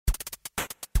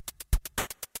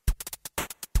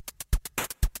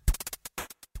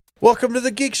Welcome to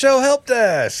the Geekshow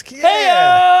Helpdesk. Yeah.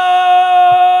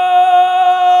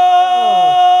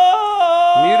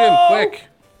 Hey-o! Mute him quick.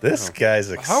 This guy's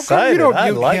excited. How come you don't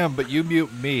mute him, but you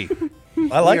mute me?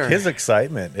 I like his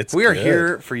excitement. We are good.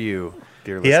 here for you,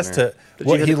 dear listener. He has to.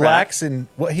 What he lacks in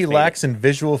it.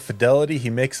 visual fidelity, he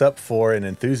makes up for in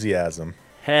enthusiasm.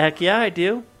 Heck yeah, I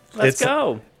do. Let's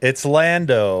go. It's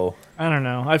Lando. I don't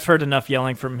know. I've heard enough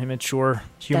yelling from immature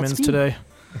humans today.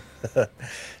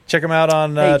 Check him out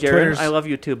on hey, Jared, Twitter's I love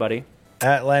you too, buddy.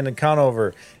 at Landon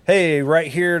Conover. Hey, right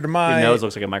here to my Your nose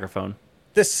looks like a microphone.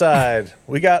 this side,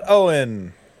 we got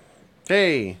Owen.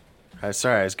 Hey.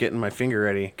 Sorry, I was getting my finger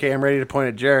ready. Okay, I'm ready to point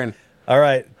at Jaren. All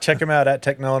right, check him out at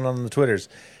TechNolan on the Twitters.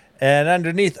 And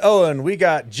underneath Owen, we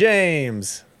got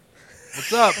James.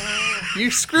 What's up?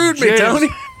 You screwed me, James. Tony.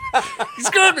 You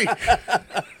screwed me.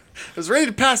 I was ready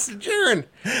to pass to Jaren.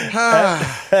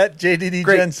 At JDD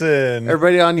Great. Jensen.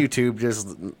 Everybody on YouTube just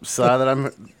saw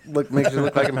that makes me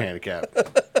look like I'm handicapped.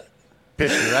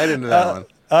 Pitched me right into that one.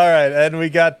 All right, and we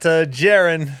got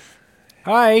Jaren.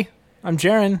 Hi, I'm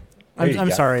Jaren. There you I'm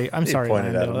go. sorry. I'm You sorry,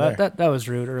 pointed at him Lando. there. That was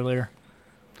rude earlier.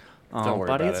 Oh, Don't worry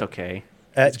buddy, about it's it. okay.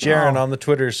 At Jaren on the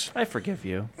Twitters. I forgive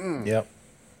you. Yep.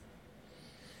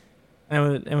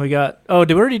 And we got. Oh,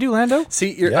 did we already do Lando?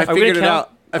 See, Yeah. I Are we figured gonna it count-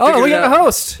 out. I Oh, figured we it got a out.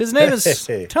 host. His name is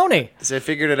Hey. Tony. So I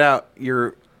figured it out.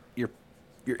 Your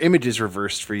image is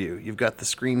reversed for you. You've got the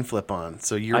screen flip on,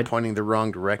 so you're pointing the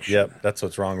wrong direction. Yep, that's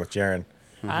what's wrong with Jaren.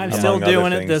 I'm Among still other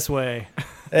doing it things. this way. I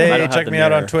Hey, don't have check the me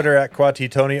out on mirror. Twitter at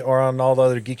QuadTTony or on all the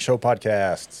other Geek Show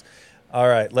podcasts. All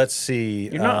right, let's see.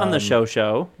 You're not on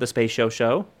the the space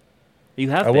show. You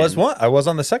have I been. was one. I was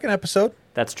on the second episode.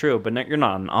 That's true, but you're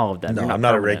not on all of them. No, You're I'm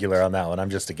not a permanent. regular on that one. I'm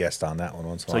just a guest on that one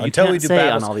once in a So while. you Until can't we do say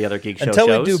Battles- on all the other Geek Show Until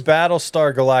shows. we do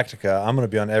Battlestar Galactica, I'm going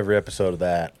to be on every episode of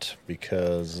that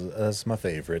because that's my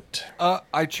favorite.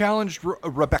 I challenged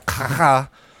Rebecca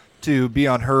to be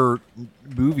on her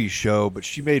movie show, but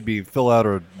she made me fill out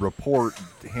a report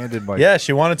handed my... Yeah,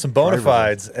 she wanted some bona Driver's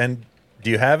fides. And do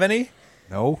you have any?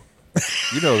 No.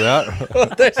 You know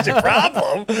that. That's your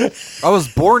problem. I was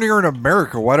born here in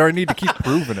America. Why do I need to keep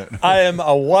proving it? I am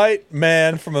a white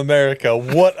man from America.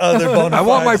 What other bona fides I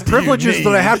want my do you privileges that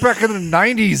I need? had back in the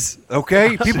 90s,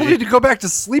 okay? People need to go back to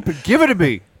sleep and give it to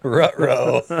me.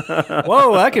 Ruh-roh.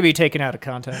 Whoa, that could be taken out of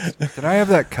context. Can I have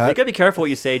that You cut? gotta be careful what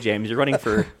you say, James. You're running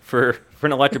for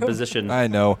an elected position. I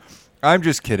know. I'm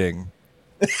just kidding.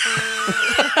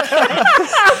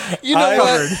 You know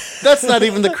what? That's not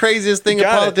even the craziest thing a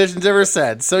Got it. politician's ever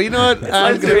said. So you know what? I'm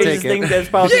That's the going to craziest take thing it. that's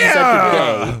probably said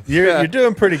today. You're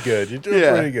doing pretty good. You're doing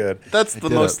pretty good. That's the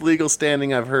did most it. legal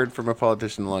standing I've heard from a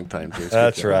politician in a long time, James.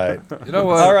 That's right. You know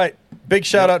what? All right. Big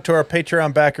shout out to our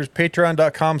Patreon backers.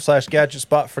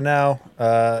 Patreon.com/GadgetSpot for now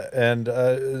and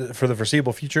for the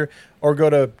foreseeable future. Or go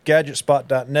to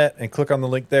GadgetSpot.net and click on the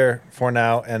link there for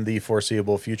now and the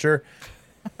foreseeable future.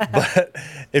 But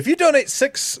if you donate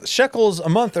 6 shekels a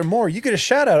month or more, you get a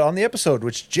shout out on the episode,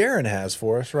 which Jaren has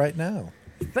for us right now.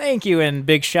 Thank you, and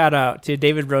big shout out to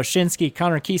David Broshinsky,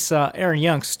 Connor Kisa, Aaron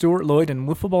Young, Stuart Lloyd, and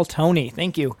Wiffleball Tony.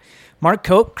 Thank you. Mark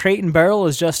Cope, Crate and Barrel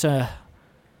is just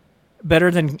better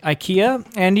than IKEA.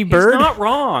 Andy Bird. He's not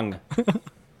wrong.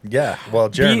 Yeah. Well,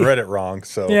 Jaren read it wrong,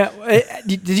 so. Yeah.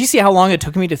 Did you see how long it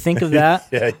took me to think of that?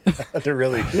 Yeah, you had to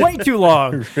really. Way too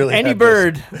long. Really Andy had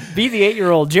Bird, Be the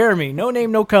 8-year-old, Jeremy, No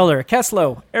Name, No Color,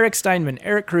 Keslow, Eric Steinman,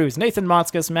 Eric Cruz, Nathan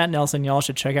Motzkus, Matt Nelson. Y'all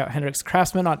should check out Hendrix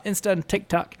Craftsman on Insta and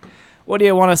TikTok. What do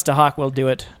you want us to hawk? We'll do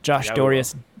it. Josh Yeah, we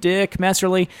Dorius, Dick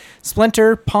Masterly,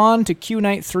 Splinter, Pawn to Q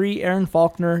Knight 3, Aaron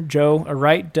Faulkner, Joe. A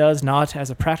right does not,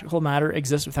 as a practical matter,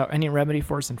 exist without any remedy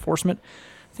for its enforcement.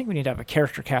 I think we need to have a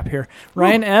character cap here.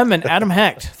 Ryan M. and Adam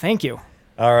Hecht. Thank you.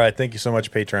 All right. Thank you so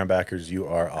much, Patreon backers. You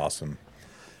are awesome.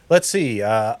 Let's see.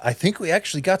 I think we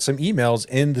actually got some emails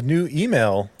in the new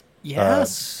email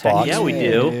Yes. box. Yeah, we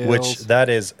do. Which that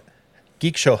is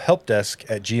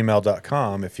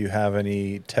geekshowhelpdesk@gmail.com. If you have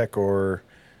any tech or,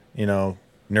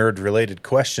 nerd-related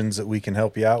questions that we can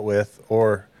help you out with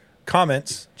or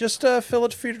comments, just feel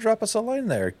free to drop us a line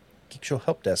there.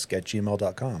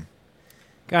 geekshowhelpdesk@gmail.com.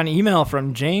 Got an email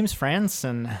from James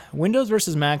Franson. Windows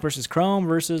versus Mac versus Chrome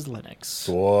versus Linux.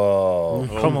 Whoa.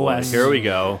 Chrome OS. Here we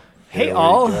go. Hey Here we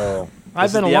all. go.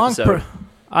 I've This been is a the long episode.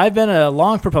 I've been a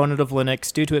long proponent of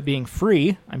Linux due to it being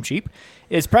free. I'm cheap.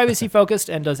 It's privacy focused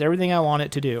and does everything I want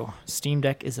it to do. Steam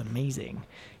Deck is amazing.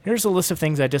 Here's a list of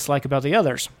things I dislike about the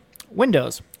others.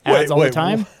 Windows. Ads all the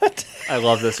time. What? I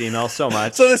love this email so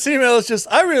much. So this email is just,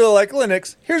 I really like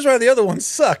Linux. Here's why the other ones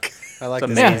suck. I like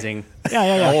It's this. amazing. Yeah.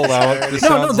 I'll allow it. This No,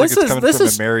 sounds like this it's is- coming this from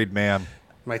is- a married man.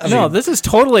 My No, this is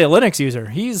totally a Linux user.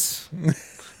 He's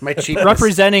My cheapness.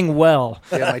 Representing well.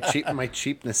 Yeah, my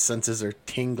cheapness senses are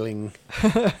tingling.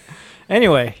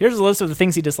 Anyway, here's a list of the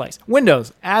things he dislikes.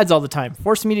 Windows, ads all the time,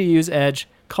 forcing me to use Edge,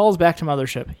 calls back to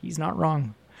mothership. He's not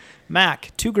wrong.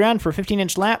 Mac, $2,000 for a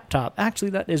 15-inch laptop.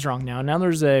 Actually, that is wrong now. Now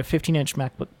there's a 15-inch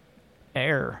MacBook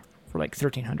Air for like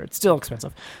 $1,300. Still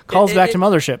expensive. Calls back to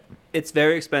mothership. It's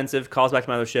very expensive. Calls back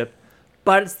to mothership.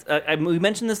 But it's, we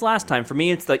mentioned this last time. For me,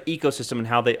 it's the ecosystem and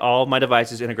how my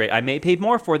devices integrate. I may pay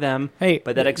more for them, Hey,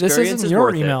 but that this experience isn't is your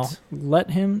worth email. it. Let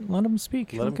him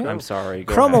speak. Okay. I'm sorry.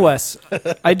 Go Chrome ahead. OS.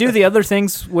 I do the other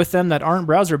things with them that aren't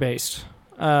browser-based.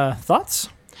 Thoughts?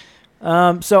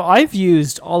 So I've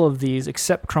used all of these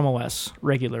except Chrome OS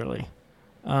regularly.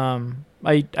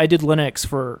 I did Linux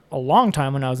for a long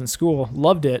time when I was in school.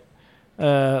 Loved it.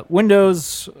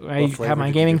 Windows, I have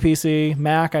my gaming PC.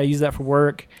 Mac, I use that for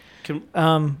work.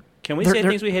 Can we say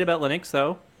things we hate about Linux,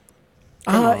 though?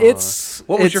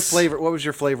 What was your flavor? What was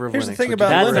your flavor of Here's Linux? the thing about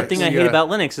That's Linux. the thing I hate about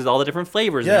Linux is all the different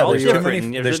flavors. Yeah, They're all there's too different.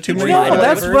 many- and there's too just many one No,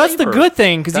 that's flavor. the good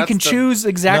thing because you That's can the- choose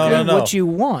exactly No. what you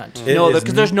want. It No, is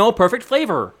because there's no perfect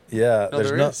flavor. Yeah, No, there's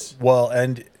there no. is. Well,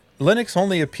 and Linux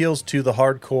only appeals to the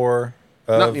hardcore.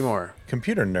 Not anymore.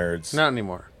 Computer nerds. Not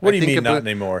anymore. What do you mean not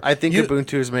anymore? I think You-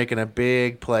 Ubuntu is making a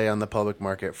big play on the public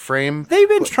market. Frame. They've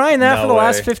been trying that No for the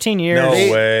last way. 15 years. No They-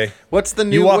 way. What's the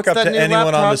new? You walk what's up that to new anyone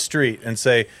on laptop? the street and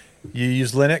say, "You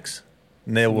use Linux?"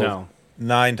 And they will. No.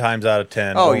 9 times out of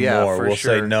 10 Oh, or yeah, more for will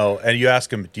say sure. no. And you ask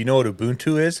them, "Do you know what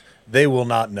Ubuntu is?" They will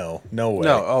not know. No way.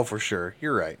 No, oh for sure.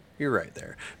 You're right. You're right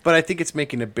there. But I think it's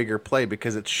making a bigger play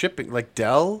because it's shipping like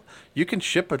Dell. You can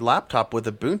ship a laptop with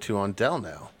Ubuntu on Dell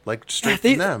now, like straight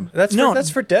they- from them. That's No. that's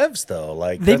for devs though.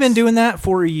 Like They've been that's- doing that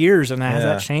for years, and has Yeah.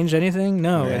 that changed anything?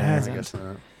 No, it I hasn't. guess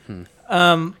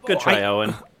not. Good try,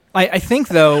 Owen. I think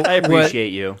though, I appreciate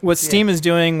you. what Steam is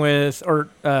doing with, or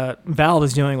Valve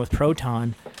is doing with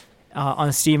Proton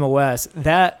on Steam OS,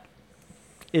 that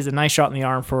is a nice shot in the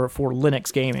arm for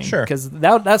Linux gaming. Sure. Because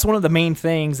that's one of the main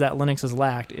things that Linux has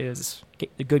lacked is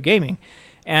good gaming.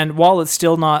 And while it's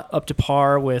still not up to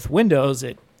par with Windows,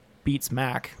 it beats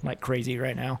Mac like crazy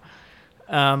right now.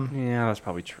 Yeah, that's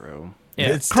probably true. Yeah.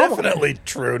 It's Chrome- definitely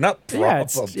true. Not probably. Yeah,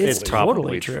 it's It's totally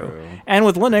probably true. true. And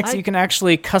with Linux, you can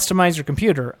actually customize your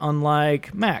computer,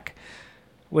 unlike Mac,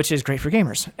 which is great for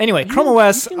gamers. Anyway, Chrome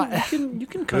OS. You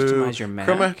can customize your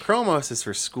Mac. Chrome OS is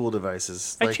for school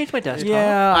devices. I Like, changed my desktop.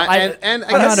 Yeah, and I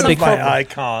I'm guess not a big some fan. my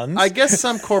icons. I guess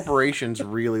some corporations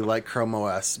really like Chrome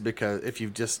OS because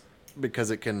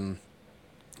because it can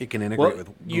integrate Well, with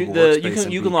you Google Workspace can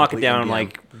and you be can lock it complete down NPM.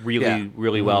 like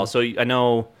really well. So I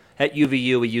know at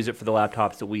UVU we use it for the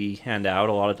laptops that we hand out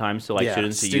a lot of times to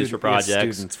students to use for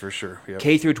projects. Students for sure. Yep.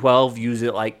 K through 12 use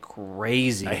it like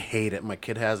crazy. I hate it. My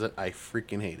kid has it. I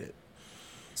freaking hate it.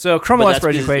 So Chrome But OS that's for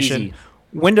because it's education, easy.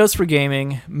 Windows for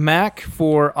gaming, Mac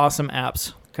for awesome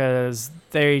apps because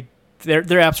their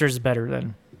apps are just better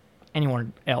than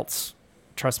anyone else.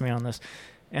 Trust me on this.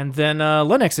 And then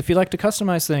Linux if you like to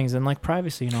customize things and like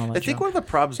privacy and all that. I think junk. one of the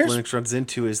problems Linux runs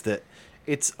into is that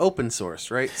it's open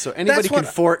source, right? So anybody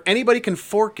can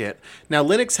fork it. Now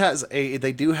Linux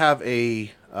they do have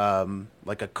a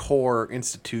like a core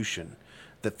institution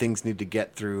that things need to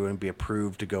get through and be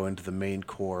approved to go into the main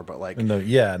core, but like in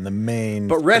the main.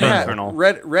 but Red Hat, kernel.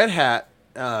 Red Hat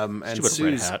and Stupid SUSE,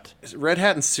 Red Hat. Red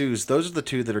Hat and SUSE, those are the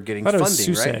two that are getting I thought it funding,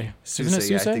 was SUSE. right? Isn't it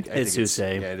yeah, SUSE? I think It's SUSE, yeah,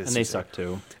 it is and they SUSE. suck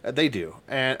too. They do,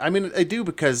 and I mean they do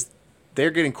because they're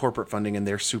getting corporate funding and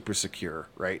they're super secure,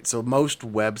 right? So most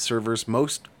web servers,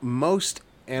 most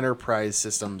enterprise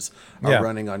systems are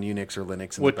running on Unix or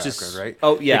Linux in Which the is- background, right?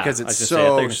 oh, yeah, because I it's was gonna say, I thought you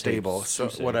so were gonna say stable, so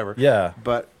SUSE. whatever. Yeah.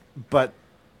 But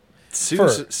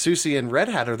SUSE and Red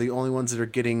Hat are the only ones that are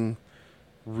getting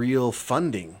real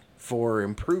funding for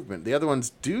improvement. The other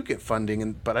ones do get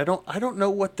funding, but I don't know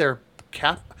what their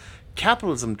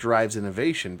capitalism drives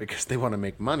innovation because they want to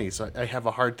make money. So I have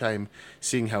a hard time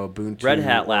seeing how Ubuntu Red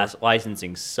Hat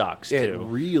licensing sucks it too.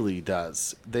 really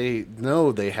does. They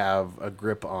know they have a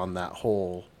grip on that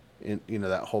whole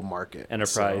that whole market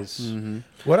Enterprise. So,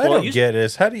 What I Well, don't get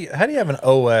is how do you have an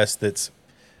OS that's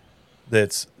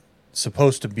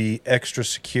supposed to be extra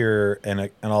secure and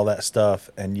all that stuff,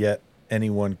 and yet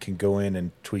anyone can go in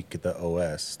and tweak the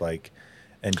OS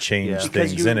and change Yeah.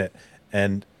 Because things in it,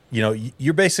 and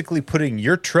you're basically putting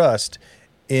your trust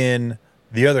in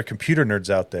the other computer nerds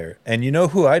out there, and you know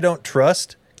who I don't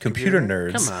trust? Computer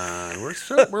nerds.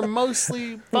 Come on, we're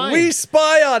mostly fine. We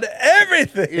spy on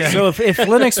everything. So if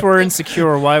Linux were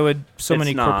insecure, why would so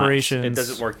many It's not. corporations It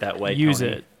doesn't work that way. use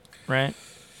Tony. it, right?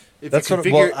 If That's you what-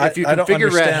 configure, well, if you I don't configure Red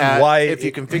understand Hat, why if you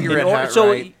it- configure In Red order- Hat so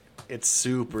right, it's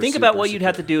super. Think super about what you'd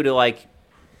have to secure. do to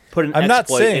put an I'm not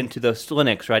exploit saying- into the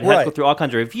Linux, right? It has to go through all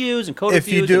kinds of reviews and code if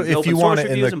you reviews do, and if open you want source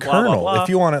it in reviews the and blah, blah, kernel, blah. if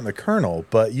you want it in the kernel,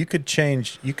 but you could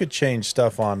change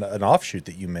stuff on an offshoot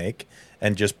that you make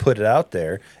and just put it out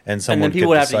there, and someone then people could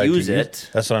would have to decide use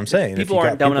it. That's what I'm saying. People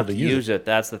aren't dumb enough to use it.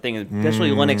 That's the thing. Especially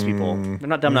Linux people. They're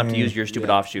not dumb enough to use your stupid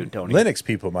offshoot, Tony. Linux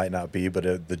people might not be,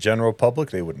 but the general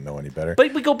public, they wouldn't know any better.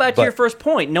 But we go back to your first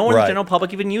point. No one in Right. the general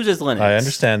public even uses Linux. I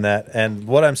understand that, and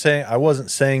what I'm saying, I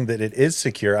wasn't saying that it is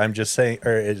secure. I'm just saying,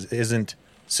 or it isn't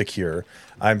secure.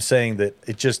 I'm saying that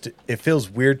it feels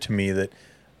weird to me that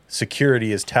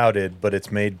security is touted, but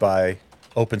it's made by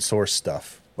open source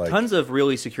stuff. Like, Tons of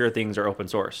really secure things are open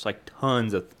source. Like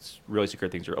tons of really secure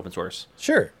things are open source.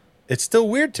 sure, it's still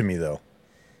weird to me though.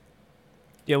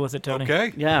 Deal with it, Tony.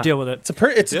 Okay. Yeah. Deal with it.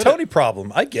 It's a Tony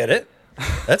problem. I get it.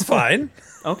 That's fine.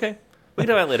 Okay. We can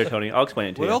talk about it later, Tony. I'll explain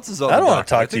it to What you. else is on I don't the wanna docket?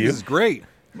 talk I to think you. This is great.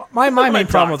 My main talk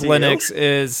problem with to you. Linux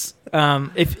is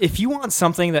if you want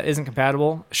something that isn't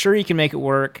compatible, sure you can make it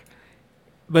work,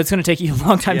 but it's going to take you a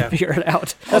long time Yeah. to figure it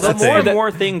out. Although the thing. more and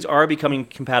more things are becoming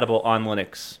compatible on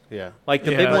Linux. Yeah. Like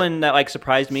the big one that like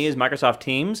surprised me is Microsoft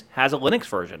Teams has a Linux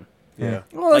version. Yeah.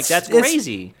 Well, Like that's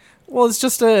crazy. Well, it's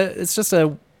just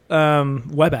a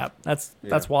web app.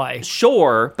 That's why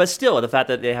Sure, but still, the fact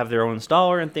that they have their own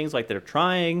installer and things like they're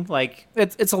trying, like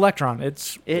it's Electron.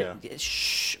 It's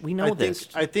we know this.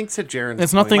 I think to Jaren's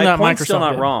It's nothing point, that My point's Microsoft still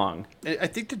not did. wrong. I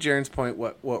think to Jaren's point,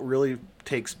 what really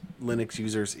takes Linux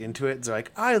users into it is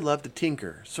like, I love to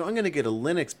tinker, so I'm going to get a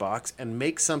Linux box and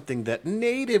make something that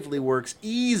natively works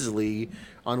easily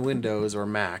on Windows or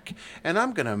Mac, and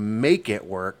I'm going to make it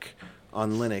work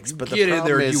on Linux. But get the in problem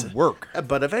there, is, you work.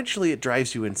 But eventually, it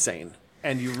drives you insane,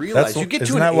 and you realize you get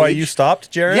isn't to an that age. why you stopped,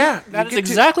 Jared? Yeah, That you is get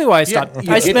to- exactly why I Yeah, stopped. you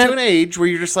I get to spent an age where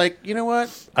you're just like, you know what?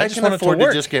 I just can want it to afford to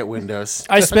work. just get Windows.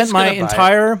 I I'm spent just my gonna buy it.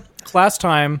 entire class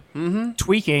time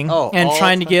tweaking Oh, and all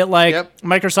trying the to get time. like Yep.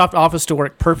 Microsoft Office to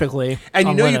work perfectly. And you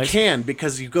on know you Linux. can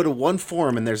because you go to one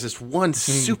forum and there's this one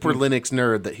Mm-hmm. super Linux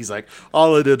nerd that he's like,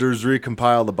 all I did was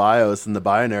recompile the BIOS and the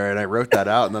binary, and I wrote that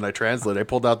out, and then I translated. I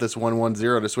pulled out this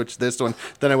 110 to switch this one.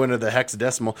 Then I went to the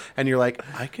hexadecimal, and you're like,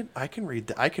 I can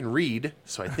read. I can read,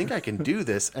 so I think I can do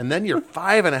this. And then you're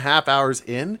 5.5 hours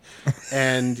in,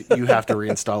 and you have to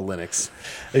reinstall Linux.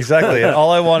 Exactly. And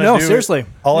all I want to No, do, seriously.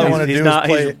 all I want to He's do not. is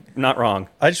play. He's not wrong.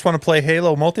 I just want to play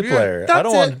Halo multiplayer. Yeah, I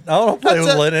don't want. that's I don't want to play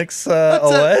That's it. Linux That's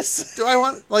OS. Do I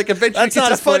want like eventually? That's get not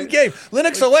to a fun point- game.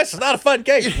 Linux OS is not a fun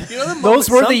game. You know, the Those moment were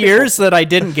some the people- years that I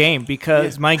didn't game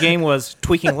because my game was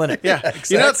tweaking Linux. Yeah,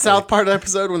 Exactly. you know that South Park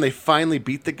episode when they finally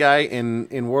beat the guy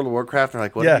in World of Warcraft? They're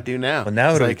like, "What do we do now?" Well,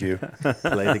 now It's what do we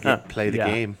like, do? Play the Yeah.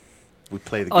 game. We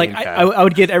play the Like game. I Kyle. I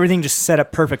would get everything just set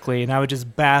up perfectly, and I would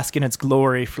just bask in its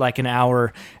glory for like an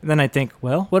hour, and then I'd think,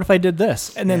 well, what if I did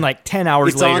this? And then like 10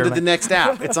 hours It's later, on to I'm the like, next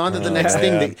app. It's on to the next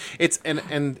thing. man. That, it's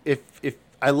and if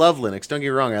I love Linux, don't get me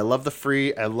wrong. I love the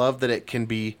free. I love that it can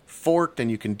be forked and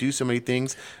you can do so many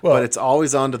things. Well- but it's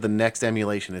always on to the next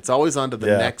emulation. It's always on to the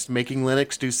Yeah. next making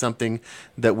Linux do something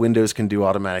that Windows can do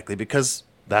automatically because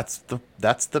that's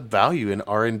the value in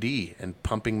R&D and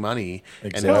pumping money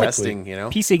Exactly. and investing. You know.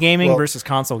 PC gaming Well- versus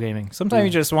console gaming. Sometimes you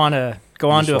just want to go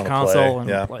onto a wanna console play, and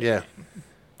yeah. play. Yeah.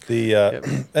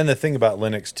 The and the thing about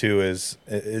Linux too is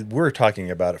we're talking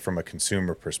about it from a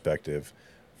consumer perspective.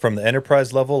 From the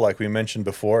enterprise level, like we mentioned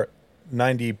before,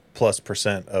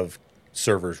 90+% of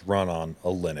servers run on a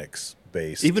Linux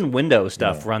based. Even Windows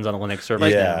stuff runs on a Linux server.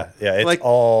 yeah, yeah, it's Like-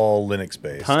 all Linux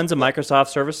based. Tons of Microsoft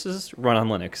services run on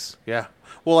Linux. Yeah.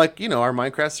 Well, like, you know, our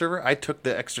Minecraft server, I took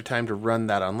the extra time to run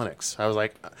that on Linux. I was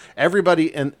like,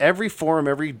 everybody in every forum,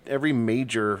 every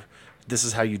major, this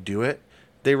is how you do it,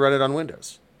 they run it on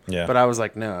Windows. Yeah. But I was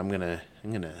like, no, I'm gonna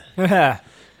Yeah.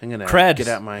 Creds. get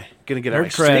out my Nerd my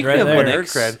cred Speaking right of there. Nerd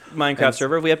Linux, cred. Minecraft And-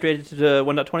 server. Have we upgraded to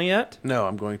 1.20 yet? No,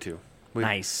 I'm going to. We-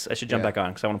 Nice. I should jump yeah. back on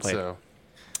because I want to play. So,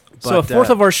 So a but, fourth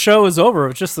of our show is over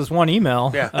with just this one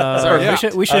email. Yeah.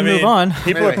 Sorry. We should move on.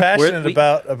 People Anyway, are passionate we-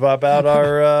 about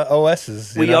our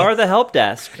OSs. We are the help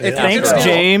desk. If Thanks, you're gonna-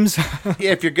 James.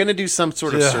 yeah, if you're going to do some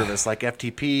sort of Yeah. service like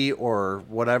FTP or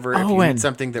whatever, if Oh, you and need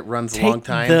something that runs a take long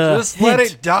time, the- Just let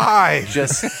hint. it die.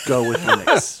 just go with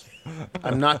Linux.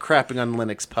 I'm not crapping on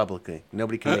Linux publicly.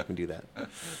 Nobody can make me do that.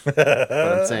 But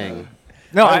I'm saying,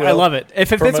 No, I I will. love it.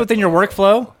 If it From fits a- within your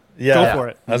workflow, Yeah, go for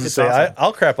it. I was gonna It's say awesome.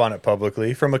 I'll crap on it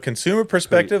publicly. From a consumer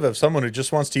perspective, of someone who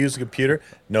just wants to use a computer,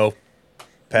 no,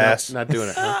 pass. not doing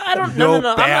it. Huh? I don't. No,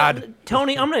 No. bad.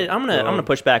 Tony, I'm gonna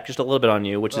push back just a little bit on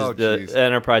you, which is Oh, the jeez.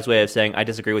 enterprise way of saying I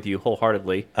disagree with you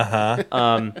wholeheartedly. I'm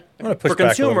gonna push For back a little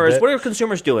consumers, bit. what are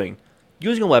consumers doing?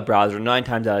 Using a web browser 9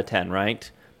 times out of 10, right?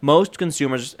 Most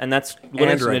consumers, and that's Linux is going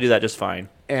to Android. do that just fine.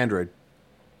 Android,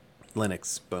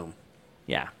 Linux, boom.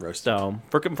 Yeah. Roasted. So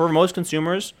for most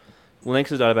consumers,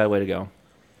 Linux is not a bad way to go.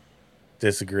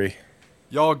 Disagree.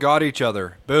 Y'all got each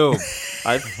other. Boom.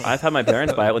 I've had my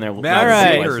parents buy it when they're All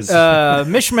right.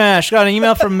 Mishmash. Got an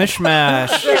email from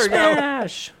Mishmash. There we go.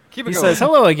 Mishmash. Keep it He going. says,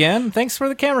 hello again. Thanks for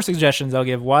the camera suggestions. I'll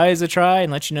give Wise a try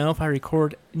and let you know if I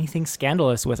record anything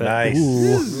scandalous with it. Nice.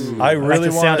 Ooh. I I really like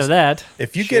the want sound to. of that.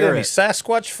 If you get Share any it.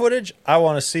 Sasquatch footage, I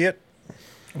want to see it.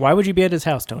 Why would you be at his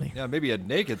house, Tony? Yeah, maybe a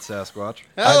naked Sasquatch.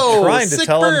 I'm trying to sick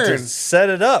tell him burn. to set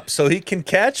it up so he can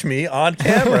catch me on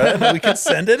camera and we can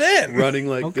send it in. Running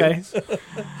like Okay. this.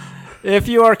 If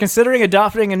you are considering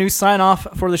adopting a new sign-off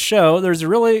for the show, there's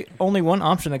really only one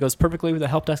option that goes perfectly with the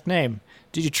Helpdesk name.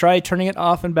 Did you try turning it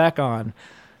off and back on?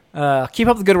 Keep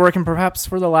up the good work, and perhaps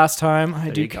for the last time, I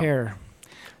do you go. care.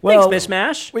 Well, Thanks,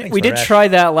 Mishmash. we Thanks, did Mishmash. try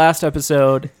that last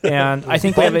episode, and I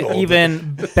think we have an bungled.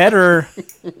 even better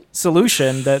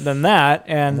solution than that,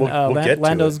 and We'll get to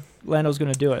Lando's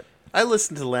going to do it. I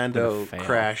listened to Lando fail.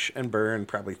 crash and burn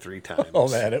probably 3 times. Oh,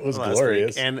 man, it was last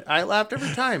glorious. week, and I laughed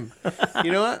every time.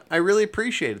 You know what? I really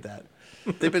appreciated that.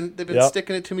 They've been Yep.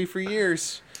 sticking it to me for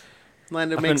years.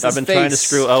 Lando I've makes been his trying to face,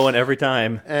 screw Owen every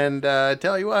time. and I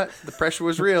tell you what, the pressure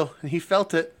was real, and he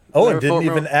felt it. Oh, Never and didn't felt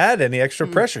even real. add any extra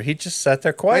pressure. He just sat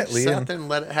there I just quietly sat there and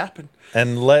let it happen.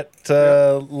 and let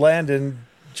Landon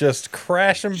just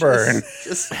crash and burn.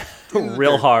 Just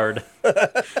Real hard.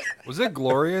 Was it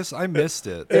glorious? I missed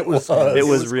it. It was. It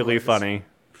was really funny.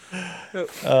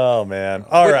 Oh, man.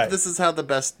 All But right. This is how the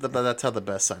best. That's how the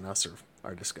best sign-offs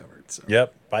are discovered. So.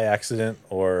 Yep, by accident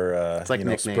or like spur of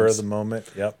nicknames. the moment.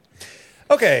 Yep.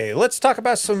 Okay, let's talk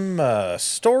about some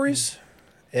stories.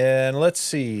 And let's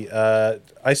see.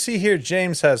 I see here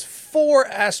James has 4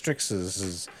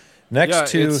 asterisks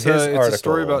next to his article. It's a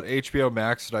story about HBO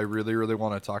Max that I really, really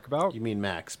want to talk about. You mean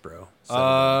Max, bro?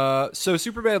 So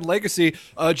Superman Legacy,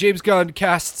 James Gunn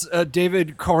casts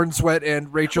David Cornsweet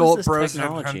and Rachel How is this Brosnan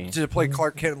technology? to play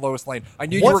Clark Kent and Lois Lane. I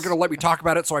knew you What's- were going to let me talk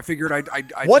about it, so I figured I'd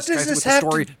What disguise does it this with the have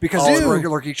story to because it's a do?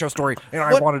 regular Geek Show story, and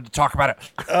I What? wanted to talk about it.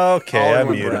 Okay, All I in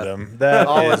one muted breath. him.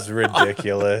 That is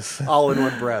ridiculous. All in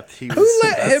one breath. He was, Who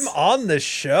let him on the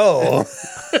show?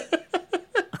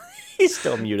 He's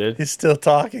still muted. He's still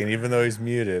talking, even though he's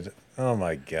muted. Oh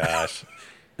my gosh.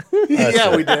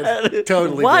 Yeah, we did.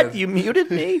 Totally. What? Did. You muted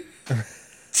me?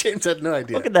 James had no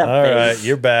idea. Look at that All right, face.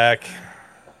 you're back.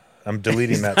 I'm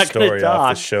deleting that not gonna story off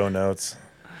the talk. show notes.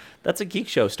 That's a Geek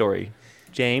Show story.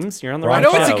 James, you're on the Wrong I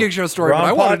right know it's a show. Geek Show story, but Wrong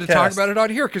I wanted to talk podcast. about it on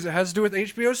here because it has to do with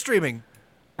HBO streaming.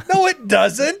 No, it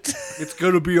doesn't. It's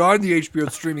going to be on the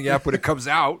HBO streaming app when it comes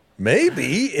out.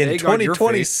 Maybe in Egg on your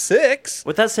 2026.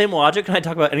 With that same logic, can I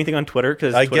talk about anything on Twitter?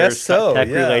 Because I guess so, Tech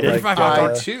yeah, related. like,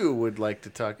 I too would like to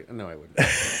talk. No, I wouldn't.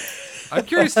 I'm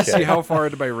curious to see how far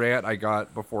into my rant I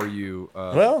got before you.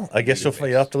 Well, I guess you'll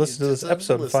have to listen to this Just have to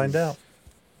episode to listen. find out.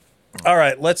 All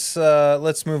right, let's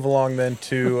move along then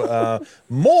to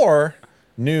more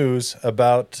news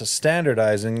about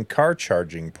standardizing car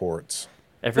charging ports.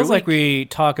 Every Feels week. like we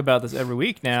talk about this every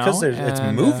week now. Because it's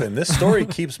and, moving. This story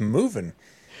keeps moving.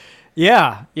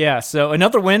 Yeah. So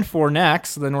another win for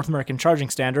NACs, the North American Charging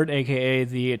Standard, aka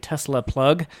the Tesla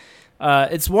plug.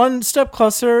 It's one step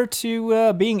closer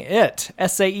to being it.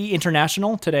 SAE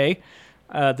International today,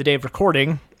 the day of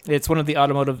recording. It's one of the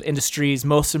automotive industry's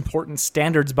most important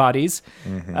standards bodies.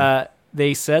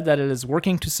 They said that it is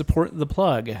working to support the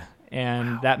plug.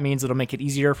 And that means it'll make it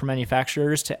easier for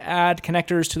manufacturers to add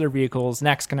connectors to their vehicles,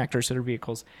 NACS connectors to their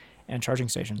vehicles, and charging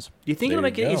stations. Do you think There it'll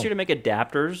make you it go. easier to make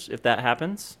adapters if that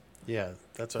happens? Yeah,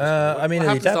 that's. What I was I mean, what the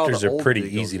happens to all adapters the are old pretty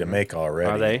vehicles, easy to man? make already.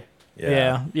 Are they?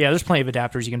 Yeah. There's plenty of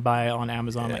adapters you can buy on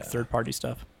Amazon, like Yeah. third-party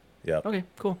stuff. Yep. Okay,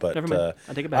 cool. But Never mind.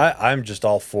 I take it back. I'm just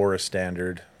all for a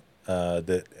standard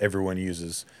that everyone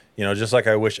uses. You know, just like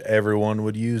I wish everyone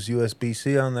would use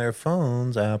USB-C on their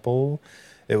phones, Apple.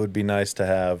 It would be nice to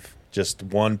have just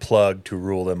one plug to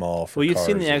rule them all for Well, you've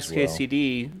seen the cars as well.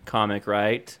 XKCD comic,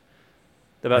 right?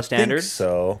 About I think standards?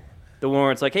 so. The one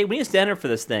where it's like, hey, we need a standard for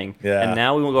this thing. Yeah. And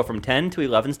now we will go from 10 to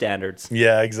 11 standards.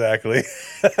 Yeah, exactly.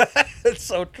 It's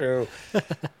so true.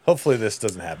 Hopefully this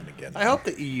doesn't happen again. I hope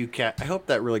the EU I hope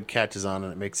that really catches on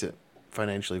and it makes it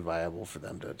financially viable for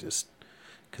them to just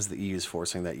because the EU is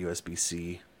forcing that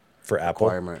USB-C For Apple.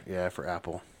 requirement. Yeah, for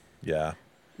Apple. Yeah.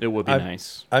 It would be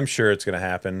nice. I'm sure it's going to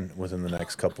happen within the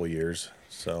next couple of years.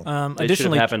 So, It should have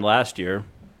Additionally, happened last year.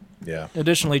 yeah.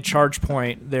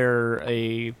 ChargePoint, they're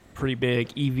a pretty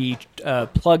big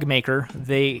EV plug maker.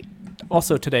 They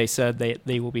also today said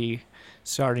they will be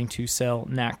starting to sell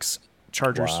NACS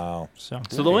chargers. Wow. So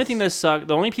So the only thing that suck,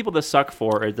 the only people that suck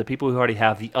for are the people who already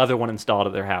have the other one installed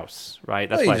at their house, right?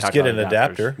 That's Well, why you I just talk get about an adapters.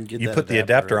 adapter. Get You that put the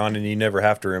adapter, adapter right. on and you never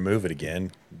have to remove it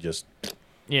again. Just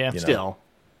yeah, know. Still,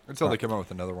 Until they come out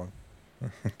with another one.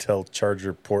 Tell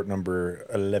charger port number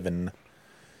 11.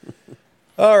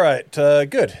 All right,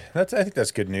 good. I think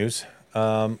that's good news.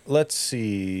 Let's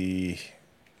see.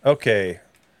 Okay,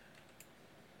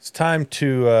 it's time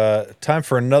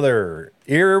for another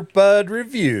earbud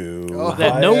review.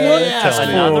 That no one asked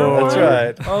Tell me. for. That's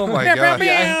right. Oh my gosh.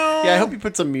 Yeah, I hope you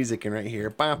put some music in right here.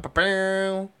 Bah, bah,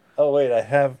 bah. Oh wait, I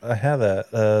have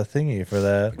that thingy for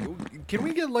that. Can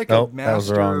we get like Nope, a that was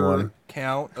the wrong master one.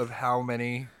 count of how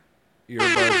many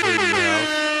earbuds are in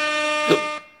your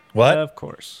house? What? Of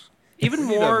course. Even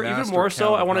need a more master so,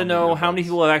 count I of want to how many know how many earbuds.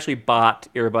 people have actually bought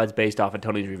earbuds based off of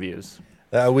Tony's reviews.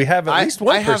 We have at least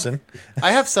one person.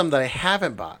 I have some that I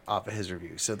haven't bought off of his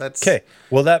review, so that's Okay.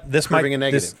 Well, this Proving might a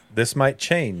negative. This might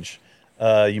change.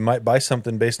 You might buy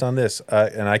something based on this,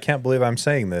 and I can't believe I'm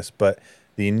saying this, but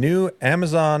the new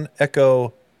Amazon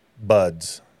Echo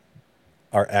Buds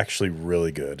are actually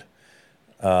really good.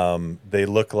 They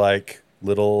look like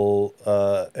little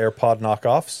AirPod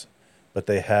knockoffs, but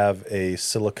they have a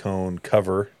silicone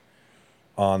cover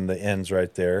on the ends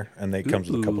right there, and they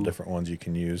comes with a couple different ones you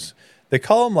can use. They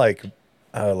call them like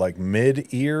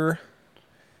mid-ear.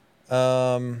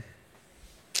 What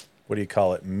do you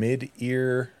call it?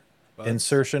 Mid-ear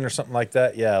insertion or something like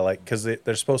that. Yeah, like because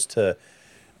they're supposed to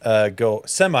go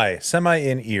semi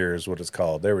in ear is what it's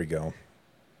called. There we go.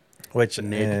 Which it's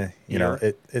like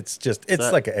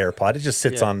an AirPod. It just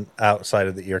sits on outside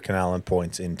of the ear canal and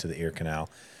points into the ear canal.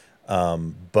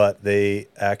 But they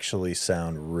actually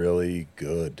sound really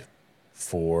good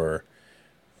for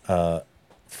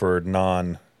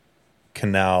non-canal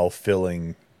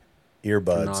filling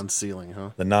earbuds. non-sealing, huh?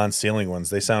 The non-sealing ones,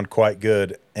 they sound quite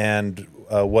good. And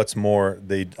what's more,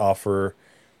 they offer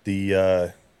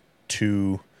the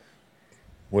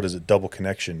double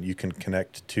connection. You can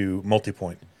connect to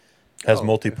multi-point. Has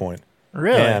multi-point.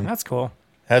 Really? And That's cool.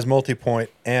 has multi-point,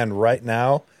 and right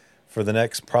now, for the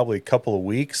next probably couple of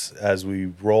weeks, as we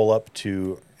roll up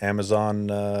to Amazon,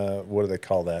 what do they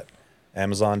call that?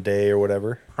 Amazon Day or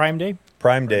whatever? Prime Day?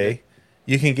 Prime Day.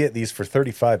 You can get these for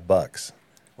 $35.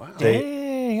 Wow.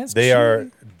 Dang, that's They cheap.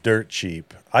 are dirt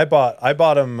cheap. I bought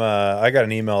them. I got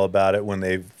an email about it when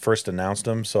they first announced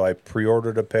them, so I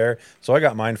pre-ordered a pair. So I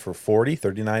got mine for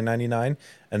 $39.99,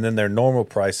 and then their normal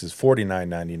price is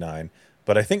 $49.99.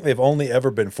 But I think they've only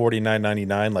ever been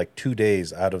 $49.99 like 2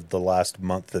 days out of the last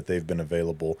month that they've been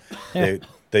available. Yeah.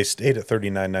 They stayed at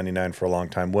 $39.99 for a long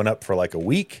time, went up for like a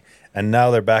week, and now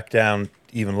they're back down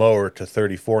even lower to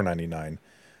 $34.99.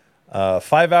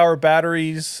 5-hour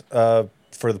batteries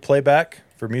for the playback,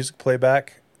 for music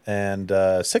playback, and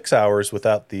 6 hours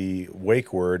without the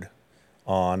wake word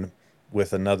on,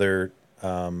 with another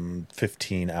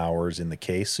 15 hours in the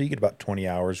case. So you get about 20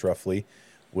 hours roughly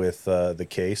with the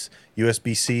case.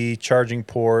 USB-C charging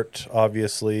port,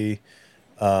 obviously.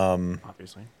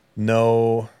 Obviously.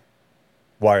 No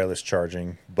wireless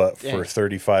charging, but for Dang.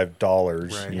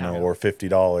 $35, Right, you know, yeah. or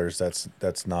 $50,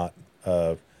 that's not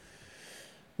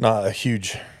a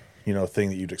huge, thing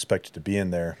that you'd expect it to be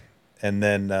in there. And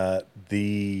then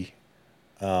the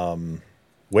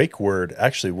wake word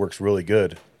actually works really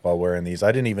good while wearing these.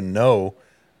 I didn't even know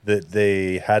that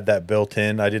they had that built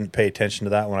in. I didn't pay attention to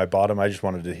that when I bought them. I just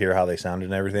wanted to hear how they sounded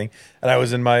and everything. And I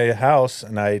was in my house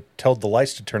and I told the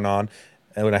lights to turn on.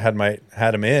 And when I had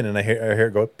them in, and I hear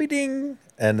it go ding,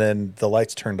 and then the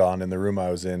lights turned on in the room I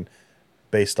was in,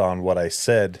 based on what I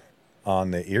said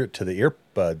on the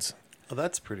earbuds. Oh,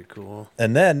 that's pretty cool.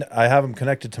 And then I have them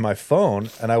connected to my phone,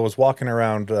 and I was walking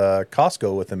around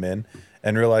Costco with them in,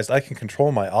 and realized I can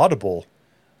control my Audible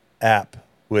app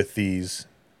with these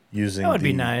using That would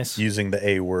be nice. using the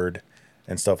A word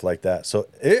and stuff like that. So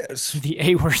it's The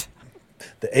A word.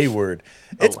 the A word.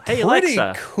 It's hey, pretty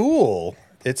Alexa. cool.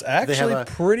 It's actually a-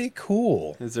 pretty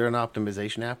cool. Is there an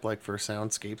optimization app like for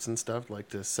soundscapes and stuff, like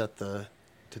to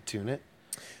tune it?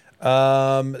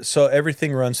 So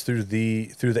everything runs through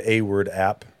the A word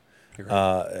app,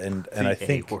 and I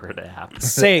think word app.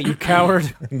 Say it, you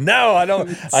coward. no, I don't.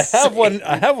 I have one.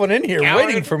 I have one in here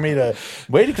waiting for me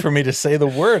to say the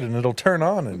word, and it'll turn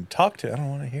on and talk to. I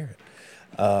don't want to hear it.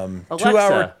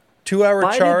 Alexa, 2 hour buy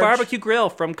a new charge. barbecue grill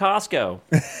from Costco.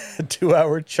 2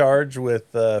 hour charge with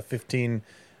 15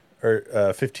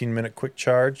 minute quick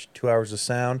charge. 2 hours of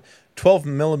sound. 12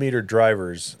 millimeter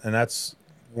drivers, and that's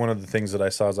one of the things that I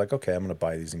saw. I was like, okay, I'm going to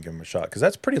buy these and give them a shot, because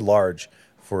that's pretty large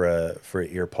for an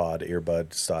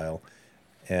earbud style,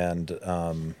 and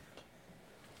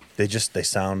they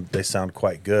sound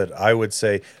quite good. I would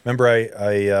say. Remember,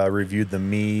 I reviewed the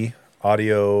Me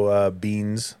Audio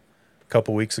Beans a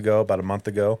couple weeks ago, about a month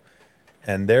ago,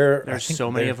 and There's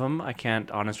so many of them, I can't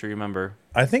honestly remember.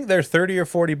 I think they're $30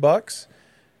 or $40,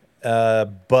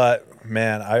 But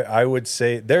man, I would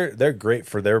say they're great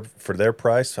for their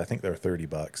price. I think they're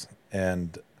 $30,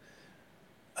 and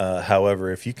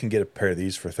however, if you can get a pair of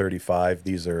these for 35,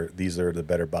 these are the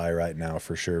better buy right now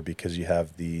for sure, because you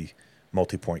have the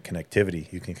multi-point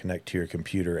connectivity. You can connect to your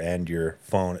computer and your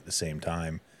phone at the same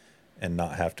time, and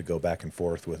not have to go back and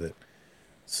forth with it.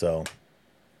 So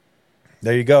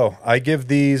there you go. I give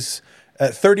these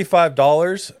at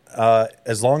 $35.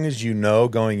 As long as you know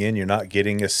going in, you're not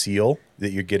getting a seal,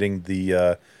 that you're getting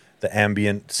the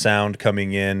ambient sound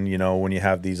coming in. You know, when you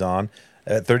have these on.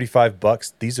 At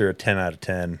 $35, these are a 10 out of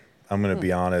 10. I'm going to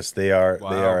be honest. They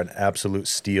are an absolute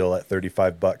steal at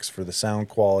 $35 for the sound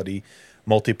quality,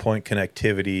 multi-point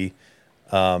connectivity.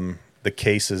 The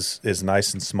case is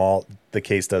nice and small. The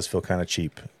case does feel kind of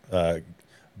cheap,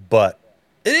 but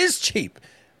it is cheap.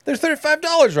 They're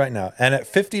 $35 right now, and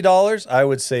at $50, I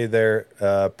would say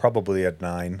they're probably a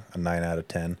 9 out of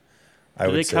 10.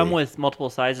 Do they come with multiple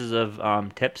sizes of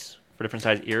tips for different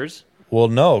size ears? Well,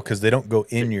 no, because they don't go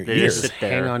in your They ears. just sit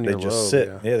there. Hang on your They just lobe, sit.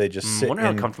 Yeah, they just sit. I wonder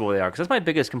how comfortable they are, because that's my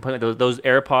biggest complaint. Those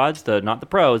AirPods, not the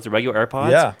Pros, the regular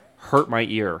AirPods, Yeah. hurt my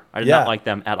ear. I did Yeah. not like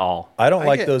them at all. I don't I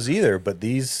like get- those either, but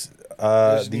these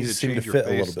These seem to fit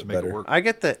a little bit better. I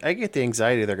get the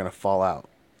anxiety they're going to fall out.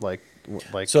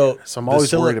 So I'm the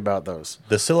always worried about those.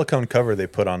 The silicone cover they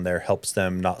put on there helps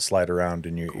them not slide around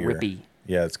in your ear. Grippy.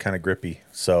 Yeah, it's kind of grippy.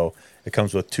 So it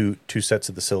comes with two sets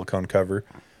of the silicone cover,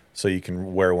 so you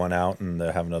can wear one out and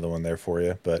have another one there for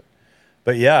you. But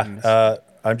yeah,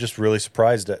 I'm just really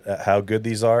surprised at how good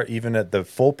these are. Even at the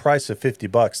full price of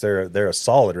 $50, they're a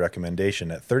solid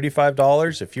recommendation. At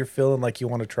 $35, if you're feeling like you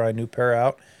want to try a new pair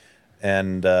out,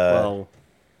 and My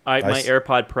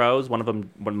AirPod Pros, one of them,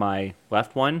 when my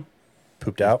left one,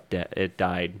 pooped out. it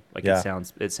died. Yeah.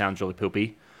 It sounds really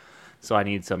poopy. So I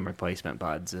need some replacement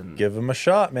buds, and Give them a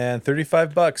shot, man.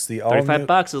 $35. The all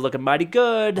 $35 is looking mighty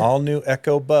good. all new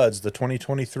Echo Buds, the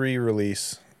 2023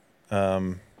 release.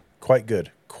 Quite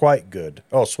good.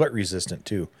 Oh, sweat resistant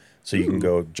too, so you can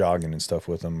go jogging and stuff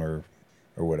with them or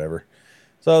whatever.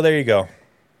 So there you go.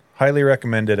 Highly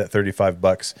recommended at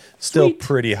 $35. Still Sweet.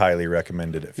 pretty highly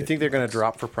recommended at $50. You think they're going to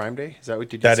drop for Prime Day? Is that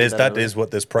what you just That said is what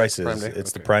this price is. Prime Day?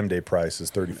 It's the Okay. Prime Day price is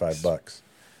 $35.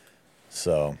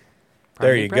 So Prime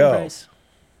there Day you Prime go. price.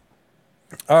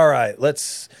 All right,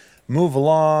 let's move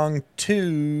along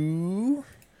to.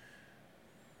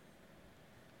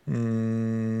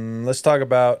 Let's talk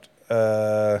about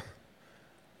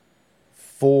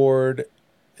Ford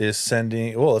is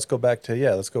sending. Well, let's go back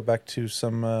to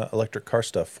some electric car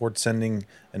stuff. Ford sending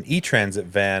an e-transit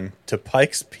van to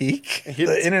Pikes Peak,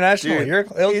 the International Hill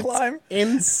It's Climb.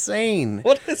 insane.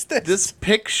 What is this? This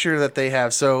picture that they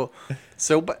have. So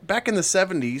back in the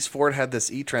 70s, Ford had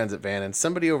this e-transit van, and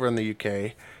somebody over in the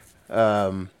UK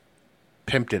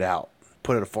pimped it out,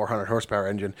 put it a 400 horsepower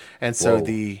engine, and so Whoa.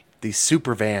 the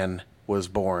Supervan was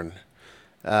born.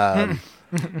 And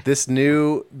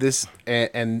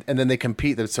then they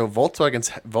compete. So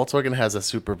Volkswagen has a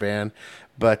Supervan,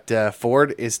 but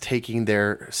Ford is taking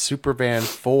their Supervan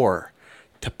 4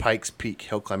 to Pikes Peak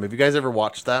Hill Climb. Have you guys ever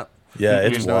watched that? Yeah, You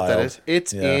it's guys know what that wild. is?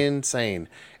 It's Yeah. insane.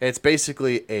 It's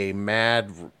basically a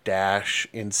mad dash,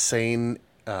 insane,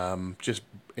 just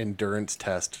endurance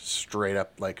test straight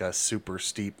up like a super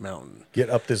steep mountain. Get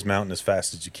up this mountain as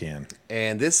fast as you can.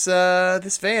 And this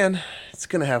van, it's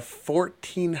gonna have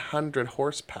 1,400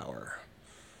 horsepower.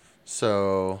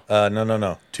 So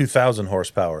No. 2,000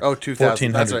 horsepower.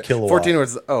 2,000. 1,400 kilowatt.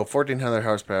 1,400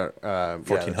 horsepower.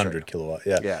 1,400 kilowatt.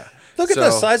 Yeah. Yeah. Look at So-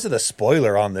 the size of the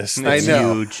spoiler on this. I It's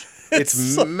know. Huge.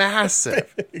 It's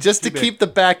massive, just to keep the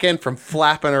back end from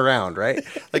flapping around, right?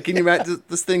 Like, can you imagine?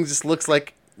 This thing just looks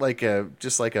like a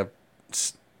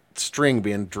string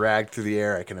being dragged through the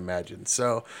air. I can imagine.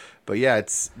 So, but yeah,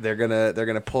 they're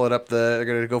gonna pull it up. They're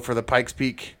gonna go for the Pikes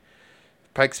Peak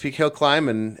Hill Climb,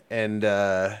 and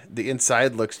the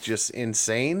inside looks just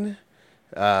insane.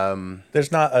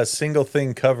 There's not a single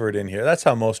thing covered in here. That's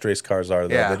how most race cars are,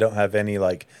 though. Yeah. They don't have any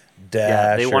like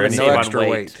dash they or wanna any save No on extra weight.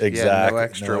 weight. Exactly.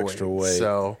 Yeah, No extra weight.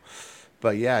 So,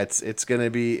 but yeah, it's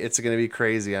gonna be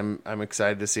crazy. I'm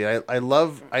excited to see it. I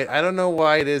don't know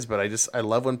why it is, but I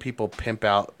love when people pimp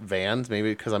out vans. Maybe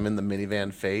because I'm in the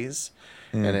minivan phase,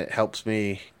 and it helps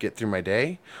me get through my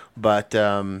day. But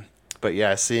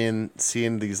yeah, seeing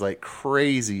these like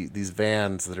these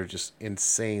vans that are just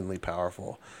insanely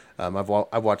powerful. I've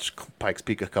watched Pikes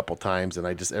Peak a couple times, and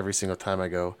every single time I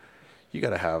go, you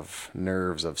got to have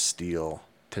nerves of steel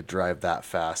to drive that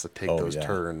fast, to take those yeah.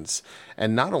 turns.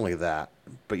 And not only that,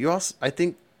 but I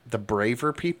think the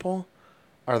braver people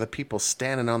are the people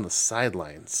standing on the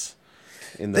sidelines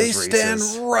in those They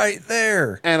races. stand right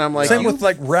there. And I'm like, same with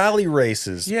like rally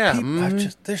races. Yeah,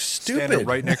 They're stupid. Standing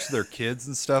right next to their kids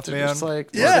and stuff, they're man. just like,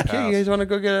 Yeah. okay, you guys want to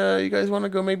go you guys want to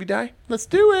go maybe die? Let's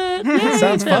do it. Yay,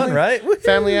 Sounds fun, family- right?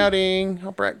 Family outing.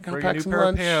 I'll Bring a pack new some pair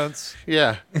lunch. of pants.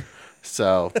 Yeah.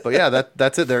 So, but yeah,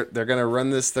 that's it. They're gonna run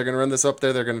this. They're gonna run this up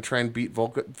there. They're gonna try and beat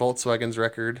Volkswagen's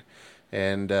record,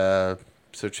 and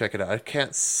so check it out.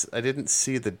 I didn't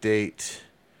see the date.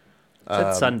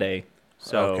 It's Sunday.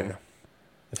 So Okay.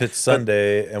 If it's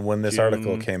Sunday, and when this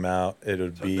article June- came out, it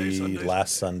would be Sunday.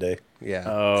 last Sunday. Yeah.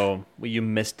 Oh, well, you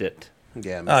missed it.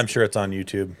 Yeah. I'm sure it's on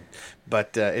YouTube.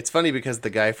 But it's funny because the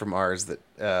guy from ours that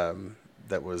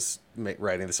was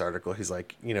writing this article, he's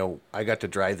like, I got to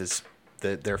drive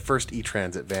their first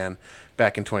e-transit van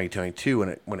back in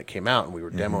 2022 when it came out, and we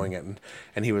were demoing it,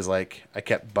 and he was like, I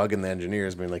kept bugging the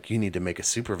engineers, being like, you need to make a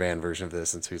Supervan version of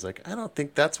this, and so he's like, I don't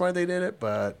think that's why they did it,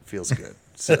 but feels good.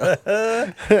 So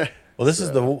Well, this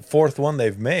is the fourth one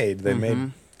they've made. They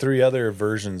made 3 other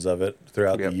versions of it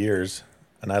throughout Yep. the years,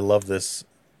 and I love this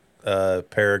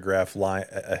paragraph line,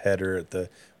 a header at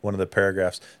one of the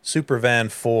paragraphs. Supervan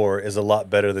 4 is a lot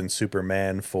better than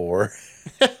Superman 4.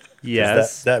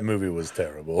 Yes. That movie was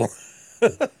terrible.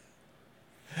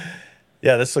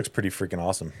 Yeah, this looks pretty freaking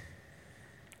awesome.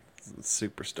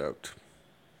 super stoked.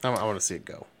 I want to see it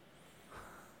go.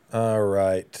 All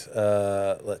right.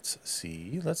 Let's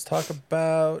see. Let's talk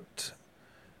about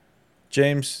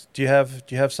James. Do you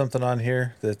have something on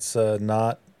here that's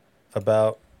not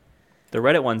about The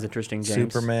Reddit one's interesting,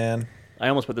 James. Superman? I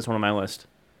almost put this one on my list.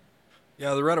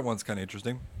 Yeah, the Reddit one's kind of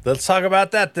interesting. Let's talk about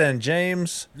that then,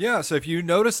 James. Yeah, so if you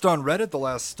noticed on Reddit the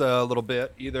last little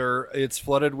bit, either it's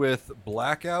flooded with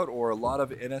Blackout or a lot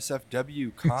of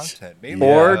NSFW content. Mainly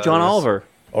Or Yeah. John Oliver.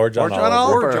 Or John John Oliver.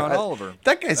 Oliver. Or John I- Oliver.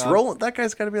 That guy's rolling. That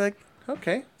guy's got to be like,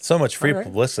 okay. So much free All right.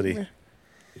 publicity.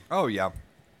 Oh, yeah.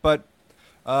 But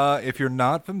if you're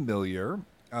not familiar,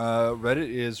 Reddit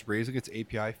is raising its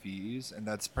API fees, and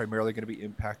that's primarily going to be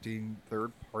impacting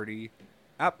third-party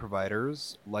app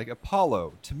providers like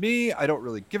Apollo. To me, I don't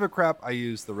really give a crap. I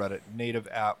use the Reddit native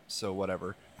app, so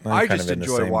whatever. I'm I kind just of in the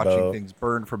enjoy same watching boat. things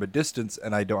burn from a distance,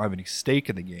 and I don't have any stake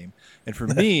in the game. And for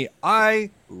me,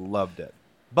 I loved it.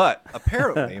 But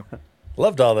apparently,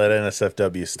 Loved all that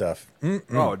NSFW stuff.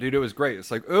 oh, dude, it was great.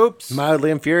 It's like, oops. Mildly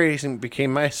infuriating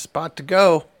became my spot to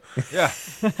go. Yeah.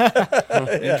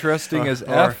 Interesting as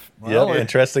or- F. Yep, Well,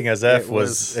 interesting as F it was.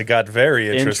 was- It got very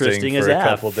interesting Interesting for as a F.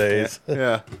 couple days.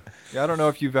 Yeah. Yeah, I don't know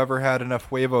if you've ever had enough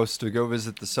huevos to go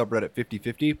visit the subreddit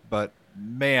 50/50, but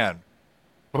man.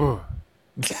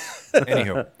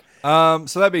 Anywho.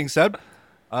 So that being said,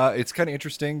 it's kind of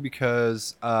interesting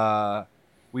because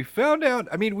we found out,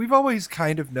 I mean, we've always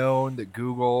kind of known that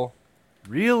Google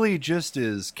really just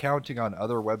is counting on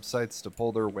other websites to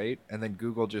pull their weight, and then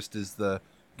Google just is the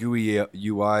GUI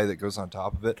UI that goes on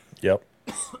top of it. Yep.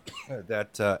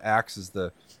 That acts as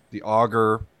the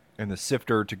auger and the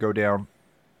sifter to go down.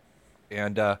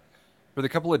 And for the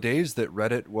couple of days that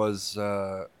Reddit was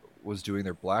doing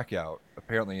their blackout,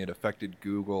 apparently it affected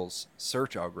Google's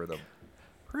search algorithm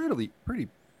pretty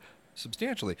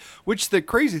substantially. Which the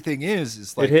crazy thing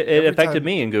is like It every affected time-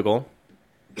 me in Google.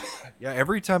 Yeah,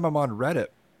 every time I'm on Reddit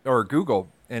or Google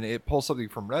and it pulls something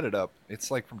from Reddit up,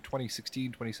 it's like from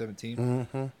 2016, 2017.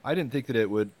 Mm-hmm. I didn't think that it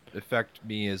would affect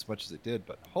me as much as it did,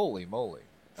 but holy moly.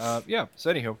 Yeah,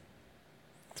 so anywho.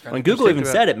 It's kinda When Google even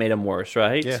interesting. said it made them worse,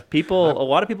 right? Yeah. A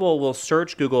lot of people will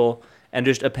search Google and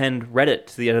just append Reddit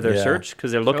to the end of their Yeah. search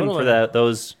because they're looking for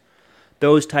Totally.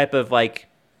 those type of like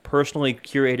personally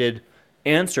curated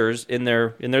answers in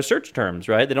their search terms,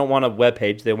 right? They don't want a web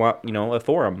page; they want a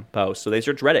forum post. So they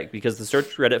search Reddit because the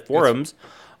search Reddit forums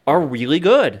are really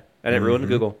good, and it ruined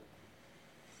Google.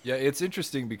 Yeah, it's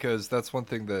interesting because that's one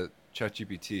thing that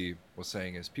ChatGPT was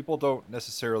saying is people don't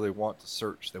necessarily want to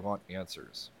search; they want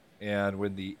answers. And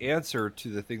when the answer to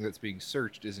the thing that's being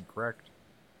searched isn't correct,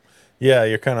 Yeah,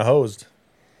 you're kind of hosed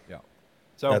yeah.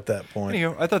 So at that point.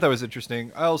 anywho, I thought that was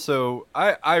interesting.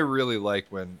 I really like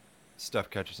when stuff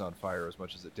catches on fire as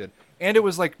much as it did, and it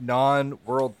was like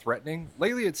non-world threatening.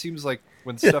 Lately, it seems like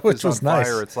when Yeah, stuff which is on was nice.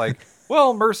 fire, it's like,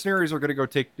 well, mercenaries are going to go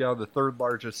take down the third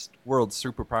largest world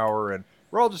superpower, and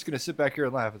we're all just going to sit back here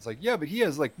and laugh. It's like, yeah, but he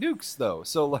has like nukes though,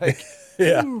 so like,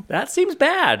 Yeah. That seems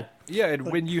bad. yeah.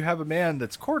 And when you have a man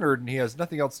that's cornered and he has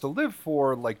nothing else to live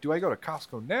for, like, do I go to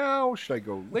Costco now? Should I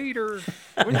go later?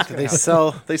 What's Do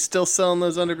they still selling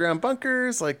those underground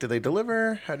bunkers? Like, do they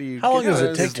deliver? How do you? How long get does it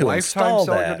those? take to Lifetime install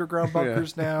selling that? underground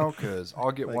bunkers now? Because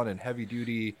I'll get one in heavy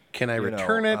duty. Can I you know,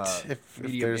 return it if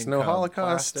medium there's no income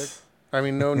Holocaust? plastic. I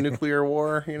mean, no nuclear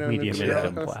war. Medium nuclear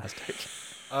income Holocaust?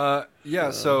 plastic.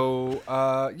 Yeah, so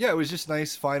it was just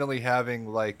nice finally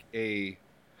having like a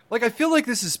Like, I feel like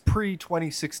this is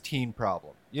pre-2016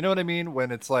 problem. You know what I mean?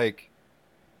 When it's like,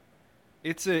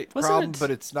 it's a problem, but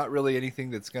it's not really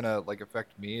anything that's gonna like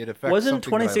affect me. It affects. Wasn't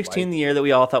 2016 the year that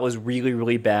we all thought was really,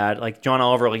 really bad? Like John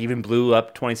Oliver, like even blew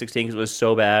up 2016 because it was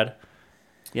so bad.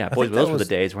 Yeah, boys, those were the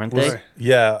days, weren't they?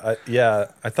 Yeah,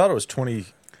 I thought it was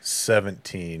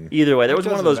 2017. Either way, there was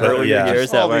one of those earlier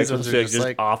years that was just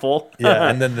like awful. Yeah,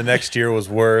 and then the next year was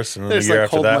worse, and then the year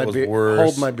after that was worse.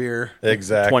 Hold my beer.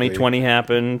 Exactly. 2020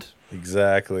 happened.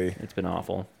 Exactly. It's been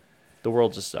awful. The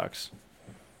world just sucks.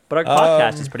 But our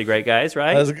podcast is pretty great, guys,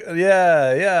 right?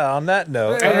 Yeah. On that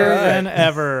note, Better than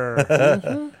ever.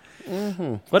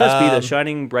 Let us be the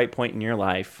shining bright point in your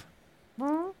life.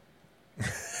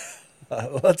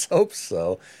 let's hope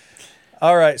so.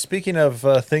 All right. Speaking of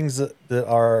things that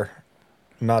are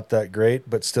not that great,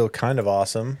 but still kind of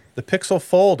awesome, the Pixel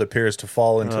Fold appears to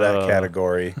fall into that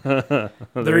category. The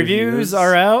reviews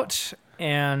are out,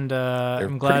 and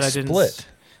I'm glad I didn't split.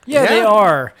 Yeah, they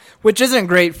are, which isn't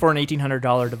great for an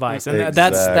 $1,800 device, and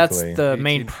that's the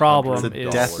main problem. It's a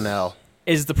death knell.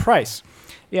 Is the price?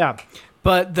 Yeah,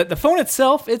 but the phone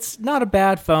itself, it's not a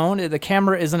bad phone. The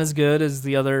camera isn't as good as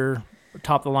the other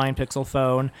top of the line Pixel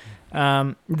phone.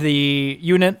 The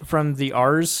unit from the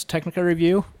Ars Technica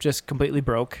review just completely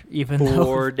broke, even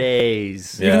 4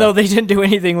 days. Even though they didn't do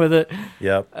anything with it.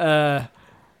 Yep.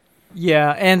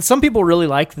 Yeah, and some people really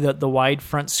like the wide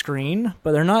front screen,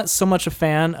 but they're not so much a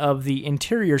fan of the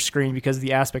interior screen because of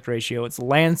the aspect ratio. It's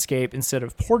landscape instead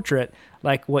of portrait,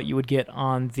 like what you would get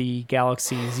on the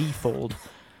Galaxy Z Fold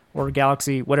or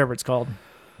Galaxy, whatever it's called.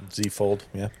 Z Fold,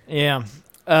 yeah. Yeah.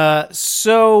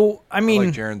 So, I mean... I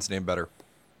like Jaren's name better.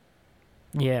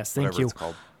 Yes, thank Whatever you. it's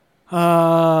called.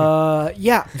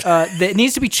 It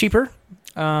needs to be cheaper.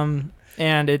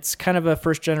 And it's kind of a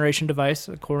first-generation device,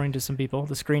 according to some people.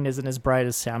 The screen isn't as bright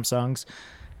as Samsung's.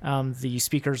 The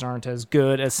speakers aren't as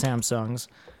good as Samsung's.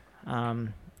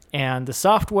 And the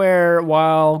software,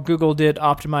 while Google did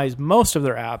optimize most of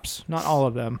their apps, not all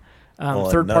of them,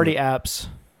 third-party apps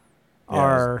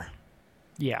are,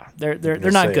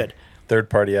 they're not good.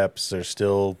 Third-party apps are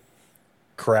still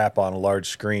crap on a large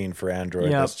screen for Android.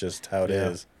 Yep. That's just how it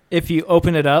is. If you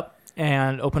open it up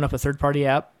and open up a third-party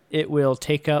app, it will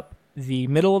take up the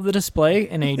middle of the display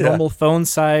in a normal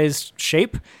phone-sized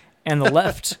shape, and the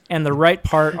left and the right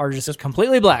part are just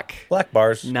completely black. Black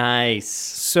bars. Nice.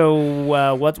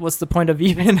 So what's the point of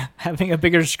even having a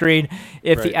bigger screen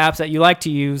if the apps that you like to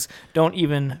use don't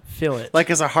even fill it? Like,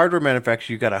 as a hardware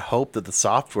manufacturer, you got to hope that the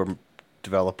software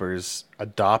developers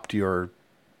adopt your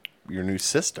new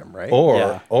system, right? Or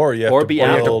you have you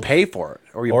have to pay for it,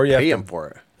 or you pay them for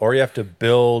it, or you have to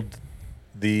build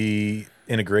the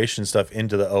integration stuff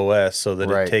into the OS so that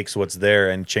it takes what's there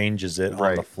and changes it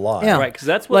on the fly. Yeah. Right, because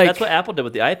that's what Apple did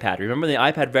with the iPad. Remember the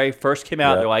iPad very first came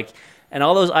out, they're like, and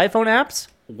all those iPhone apps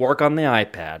work on the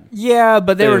iPad. Yeah,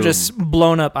 but they were just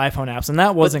blown up iPhone apps, and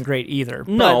that wasn't great either.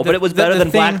 No, but it was better than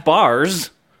black bars.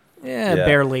 Yeah,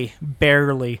 barely.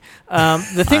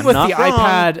 The thing with the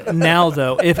iPad now,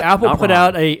 though, if Apple put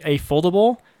out a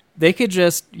foldable, they could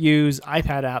just use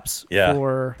iPad apps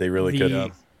for they really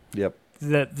could. Yep.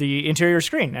 The interior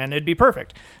screen, and it'd be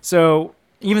perfect. So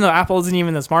even though Apple isn't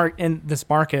even in this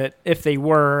market, if they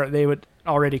were, they would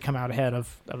already come out ahead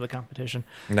of the competition.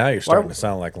 Now you're starting to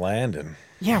sound like Landon.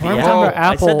 Yeah, we're talking about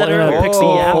Apple in a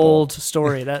Pixel Fold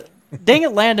story. Dang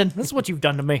it, Landon, this is what you've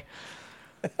done to me.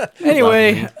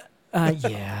 Anyway,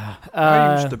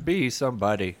 I used to be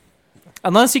somebody.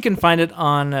 Unless you can find it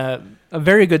on a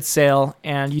very good sale,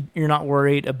 and you're not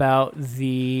worried about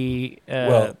the...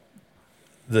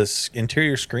 this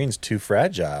interior screen's too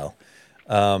fragile.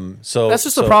 So that's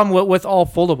just the problem with all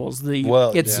foldables.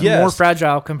 It's more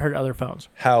fragile compared to other phones.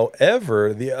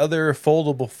 However, the other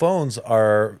foldable phones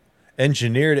are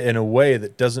engineered in a way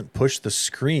that doesn't push the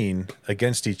screen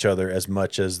against each other as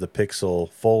much as the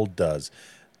Pixel Fold does.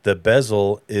 The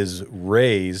bezel is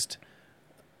raised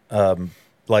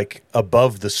like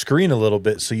above the screen a little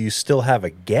bit, so you still have a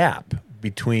gap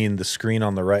between the screen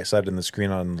on the right side and the screen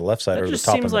on the left side, or the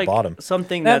top and the bottom.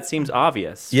 Something that seems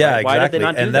obvious. Yeah, right? exactly. Why did they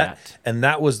not do that? And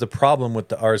that was the problem with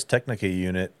the Ars Technica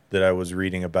unit that I was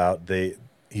reading about.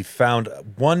 He found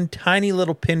one tiny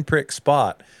little pinprick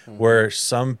spot where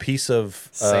some piece of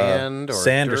sand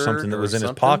or something that was in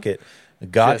his pocket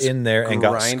got just in there and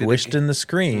got squished in the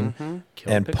screen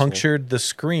and punctured the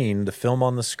screen, the film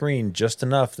on the screen, just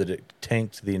enough that it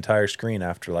tanked the entire screen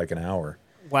after like an hour.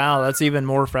 Wow, that's even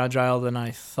more fragile than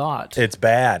I thought. It's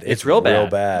bad. It's real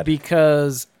bad.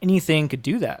 Because anything could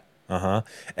do that.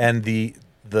 And the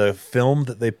film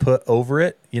that they put over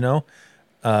it,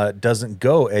 doesn't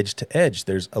go edge to edge.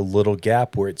 There's a little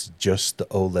gap where it's just the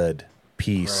OLED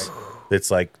piece.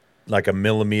 It's like like a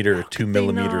millimeter or 2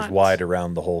 millimeters not? wide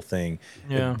around the whole thing.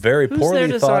 Yeah. Very Who's poorly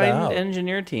their thought design out.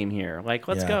 engineer team here? Like,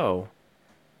 let's Yeah. go.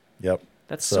 Yep.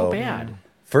 That's so bad.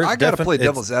 For I got to play it's-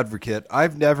 devil's advocate.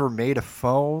 I've never made a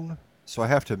phone, so I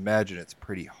have to imagine it's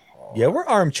pretty hard. Yeah, we're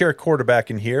armchair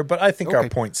quarterbacking here, but I think our Okay.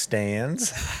 point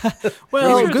stands.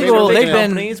 Well, These are Google, big they've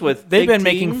companies with been big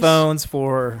making teams. phones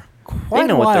for They quite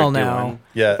know a what while they're now. doing.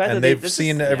 Yeah, The fact that and they- they've this is-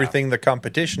 seen yeah. everything the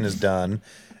competition has done,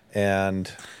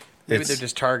 and Maybe it's they're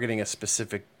just targeting a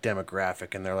specific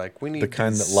demographic, and they're like, we need The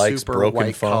kind the that likes super broken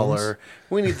white phones. collar.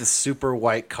 We need the super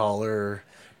white collar.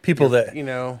 people that You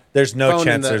know, there's no phone in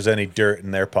chance the- there's any dirt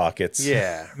in their pockets.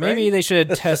 Yeah, Maybe right? they should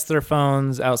test their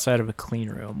phones outside of a clean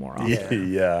room more often. Yeah.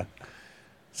 Yeah.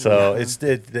 So it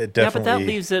Yeah, definitely. but that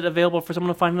leaves it available for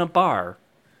someone to find in a bar.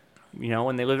 You know,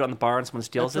 when they live on the bar and someone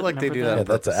steals feel it. like they remember do that. Yeah,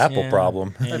 that's an Apple Yeah.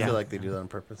 problem. I Yeah. feel like they do that on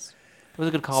purpose. It was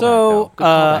a good callback, So, though. Good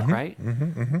callback,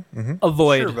 right?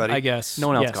 Avoid, Sure, buddy. I guess. No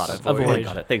one else Yes, got it. Avoid. Avoid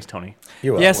got it. Thanks, Tony.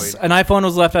 You will. Yes, an iPhone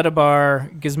was left at a bar.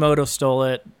 Gizmodo stole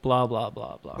it. Blah blah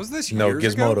blah blah. Wasn't this No, years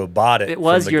Gizmodo ago? bought it. It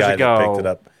was from the years guy ago. that picked it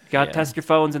up. You got to Yeah. test your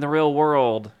phones in the real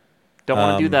world. Don't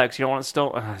want to do that because you don't want to steal.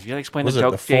 You got to explain the Was it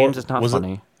joke the 4? games. It's not was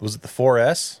funny. Was it the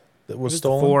 4S that was It was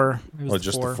stolen? the 4. It was Oh, the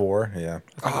just 4. the 4. Yeah.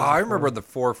 Oh, I remember when the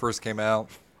 4 first came out.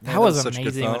 Man, That was such a good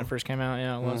amazing when phone. it first came out.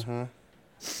 Yeah, it was.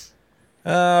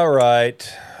 All right.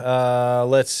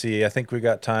 Let's see. I think we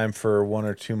got time for one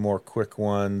or two more quick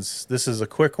ones. This is a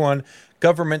quick one.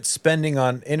 Government spending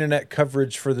on internet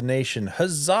coverage for the nation.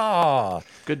 Huzzah!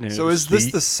 Good news. So is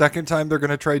this the second time they're going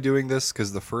to try doing this?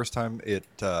 Because the first time it...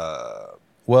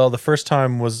 Well, the first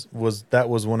time was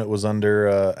when it was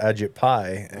under Ajit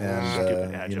Pai, and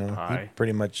Stupid you Ajit know, Pai. he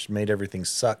pretty much made everything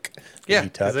suck. that Yeah, he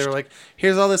because they touched. were like,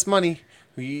 "Here's all this money.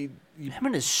 You him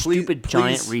and his please- stupid please-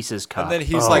 giant Reese's cup. And then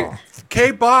he's like,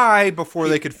 okay, bye, before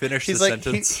they could finish He's the like,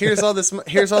 sentence. Here's all this.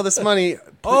 Here's all this money.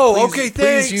 Oh, Please- okay, please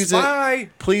thanks, use bye.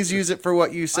 it. Please use it for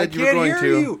what you I said you were can't going hear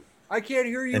to." you. I can't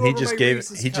hear you and he over just my gave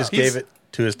Reese's he just cup. gave it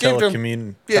to his gave it to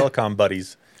him. Yeah. telecom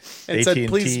buddies, And AT&T, said,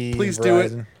 "Please do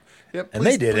it." Verizon. Yep, And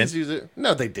they didn't. Please use it.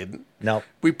 No, they didn't. No,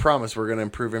 We promise we're going to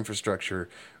improve infrastructure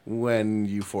when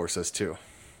you force us to.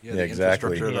 Yeah, Yeah, the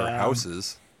exactly. infrastructure in our Yeah.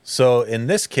 houses. So in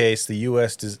this case, the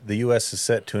U.S. is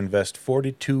set to invest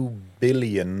 $42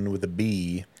 billion with a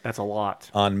B That's a lot.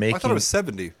 on making. I thought it was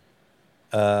 70.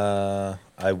 I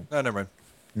No, never mind.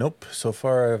 nope. So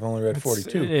far, I've only read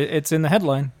 42. It's in the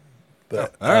headline.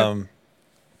 But Oh, all right.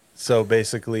 so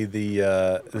basically,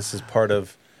 this is part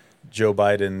of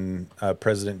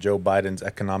President Joe Biden's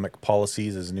economic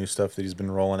policies, is new stuff that he's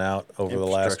been rolling out over the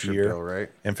last Infrastructure year. bill, right?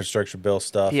 Infrastructure bill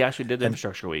stuff. He actually did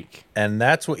Infrastructure Week. And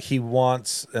that's what he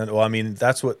wants. And well, I mean,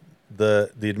 that's what the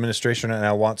administration right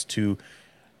now wants to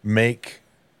make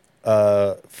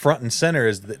front and center,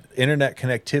 is that internet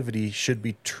connectivity should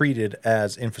be treated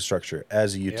as infrastructure,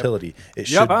 as a utility. It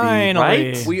should be.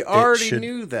 Finally. Right? We already should-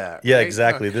 knew that. Yeah, right?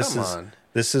 exactly. Oh, This come is on.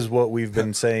 this is what we've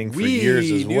been saying for We years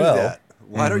as knew well. that.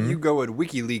 Why don't you go and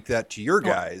WikiLeak that to your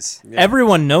guys?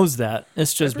 Everyone knows that.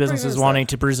 It's just Everybody businesses knows wanting that.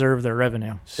 to preserve their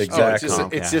revenue. Exactly. Oh,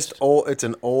 it's just old.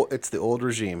 It's the old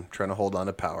regime trying to hold on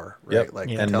to power, right? Yep. Like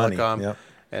And money, telecom, yep.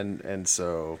 and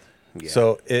so yeah.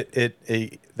 So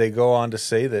they go on to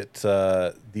say that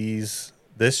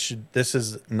this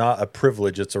is not a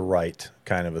privilege, it's a right,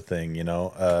 kind of a thing, you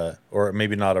know, or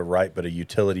maybe not a right, but a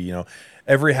utility. You know,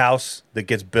 every house that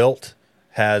gets built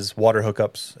has water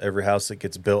hookups. Every house that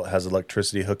gets built has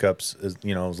electricity hookups,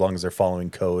 as long as they're following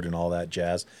code and all that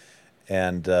jazz.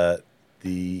 And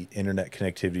the internet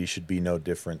connectivity should be no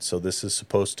different. So this is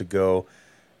supposed to go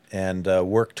and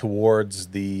work towards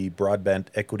the Broadband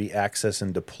Equity Access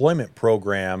and Deployment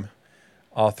Program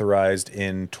authorized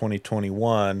in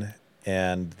 2021,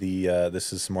 and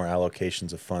this is some more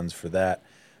allocations of funds for that.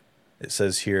 It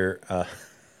says here,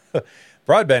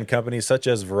 broadband companies such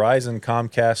as Verizon,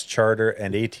 Comcast, Charter,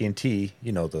 and AT&T,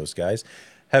 you know those guys,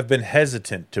 have been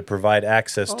hesitant to provide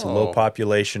access to low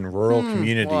population rural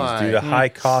communities why? due to high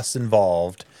costs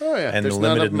involved Oh, yeah, and the there's not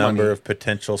limited enough number money. of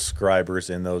potential subscribers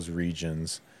in those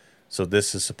regions. So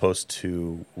this is supposed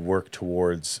to work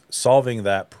towards solving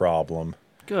that problem.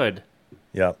 Good.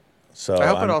 Yep. So I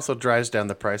hope it also drives down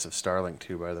the price of Starlink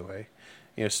too. By the way,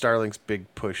 you know, Starlink's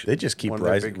big push. They just keep one of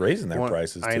their raising their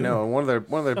prices, I too. know. And one of their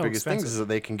So biggest things expensive. is that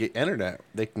they can get internet.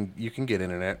 You can get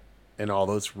internet in all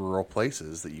those rural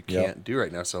places that you Yep. can't do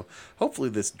right now. So hopefully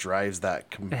this drives that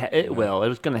It will. It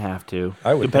was going to have to.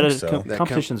 I would think Competitive- so. That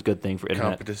Competition's a good thing for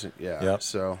internet. competition. Yeah. Yep.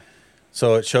 So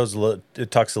So it shows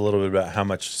it talks a little bit about how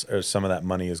much or some of that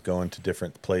money is going to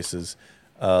different places.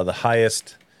 The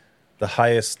highest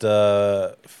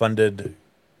funded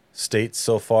states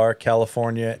so far,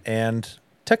 California and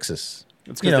Texas,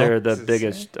 It's because they're the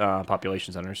biggest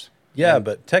population centers. Yeah,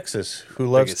 but Texas, who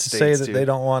loves to Biggest say states, that they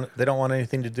don't want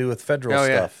anything to do with federal Oh,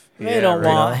 yeah. stuff. They don't right.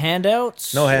 want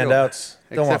handouts. No handouts.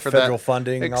 Don't Except want for federal that-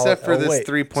 funding. Except for this wait.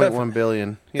 3.1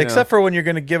 billion. Except for when you're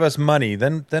going to give us money,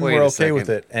 then Wait we're a okay with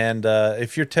second. it. And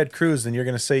if you're Ted Cruz, then you're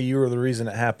going to say you were the reason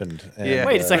it happened. And, Yeah.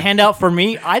 Wait, it's a handout for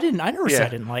me? I never said I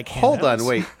didn't like handouts. Hold on,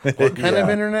 wait. What kind of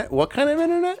internet? What kind of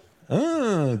internet?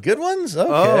 good ones.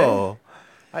 Okay. Oh,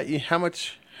 how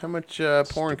much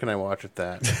porn can I watch with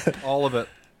that? All of it.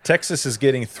 Texas is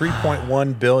getting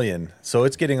 3.1 billion, so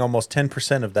it's getting almost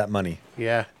 10% of that money.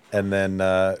 Yeah. And then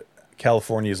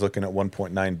California is looking at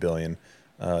 1.9 billion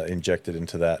injected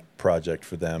into that project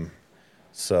for them.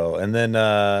 So, and then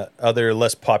other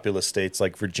less populous states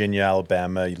like Virginia,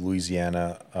 Alabama,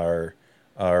 Louisiana are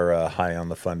high on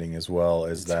the funding as well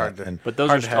as that. hard to- And But those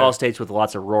Hard are to all have. states with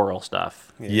lots of rural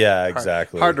stuff. yeah,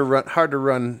 exactly. Hard to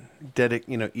run.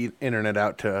 Internet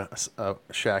out to a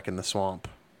shack in the swamp.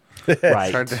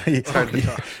 Right. It's hard to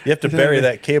You have to bury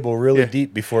that cable really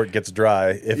deep before it gets dry,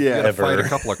 if Yeah. ever. Find a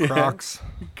couple of crocs.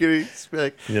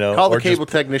 like, You know, call the or just- cable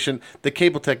technician. The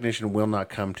cable technician will not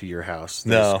come to your house.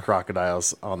 There's No.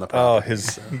 crocodiles on the Oh,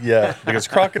 property. because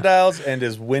crocodiles and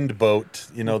his wind boat,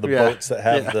 the Yeah. boats that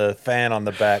have the fan on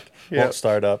the back Yeah. won't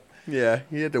start up. Yeah,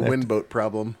 he had a wind boat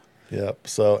problem. Yep.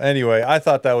 So anyway, I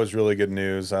thought that was really good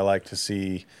news. I like to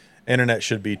see internet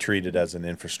should be treated as an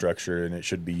infrastructure and it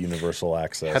should be universal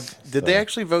access. Did they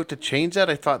actually vote to change that?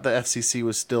 I thought the FCC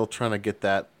was still trying to get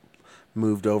that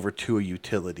moved over to a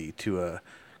utility,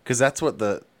 because that's one of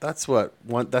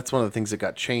the things that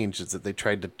got changed, is that they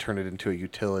tried to turn it into a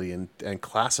utility and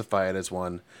classify it as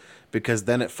one, because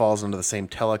then it falls under the same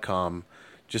telecom,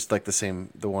 just like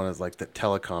the one as like that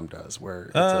telecom does,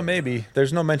 where it's maybe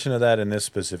there's no mention of that in this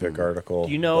specific article.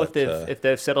 Do you know but, if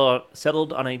they've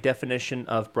settled on a definition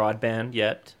of broadband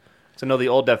yet? So I know the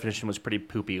old definition was pretty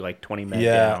poopy, like 20 meg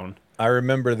down. I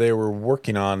remember they were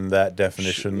working on that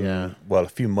definition a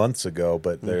few months ago,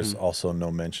 but there's also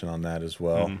no mention on that as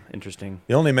well. Interesting.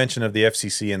 The only mention of the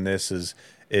FCC in this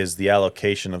is the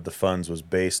allocation of the funds was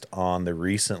based on the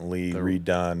recently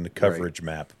redone coverage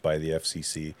map by the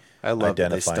FCC. I love that they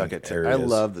identifying stuck it to. I areas.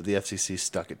 love that the FCC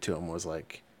stuck it to him. Was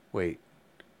like, wait,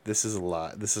 this is a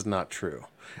lie. This is not true.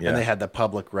 Yeah. And they had the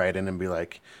public write in and be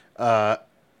like,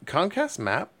 Comcast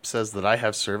map says that I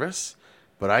have service,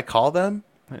 but I call them,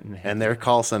 and their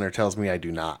call center tells me I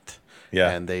do not. Yeah.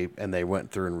 And they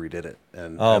went through and redid it.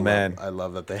 And man. I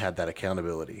love that they had that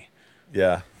accountability.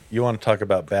 Yeah. You want to talk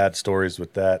about bad stories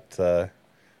with that?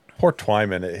 Poor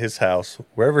Twyman at his house,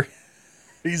 wherever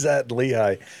he's at in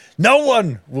Lehigh. No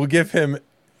one will give him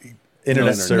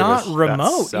internet It's service. not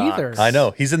remote sucks. either. I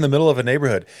know. He's in the middle of a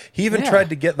neighborhood. He even Yeah. tried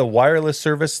to get the wireless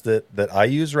service that I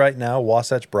use right now,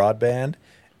 Wasatch Broadband.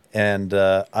 And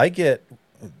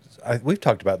we've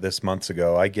talked about this months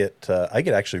ago. I get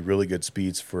actually really good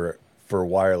speeds for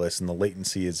wireless, and the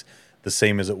latency is the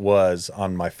same as it was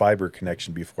on my fiber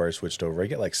connection before I switched over. I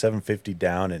get like 750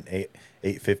 down and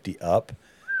 850 up.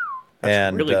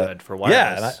 That's really good for wireless.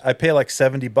 Yeah, and I pay like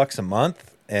 $70 a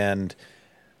month, and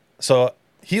so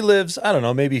he lives, I don't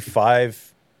know, maybe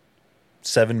 5-7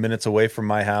 minutes away from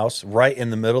my house, right in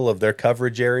the middle of their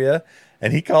coverage area.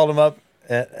 And he called him up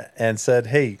and said,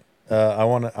 "Hey, I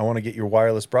want to get your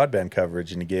wireless broadband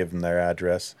coverage," and he gave them their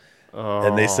address.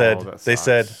 And they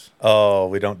said, "Oh,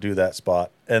 we don't do that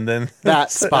spot." And then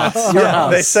That spot's your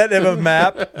house. they sent him a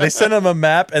map. They sent him a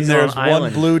map, and He's on there's an one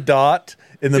island. blue dot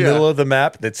in the middle of the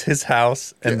map that's his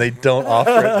house, and they don't offer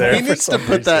it there. He needs to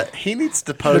put that. He needs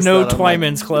to The post No that on, like,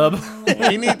 Twyman's Club.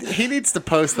 he needs to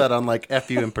post that on like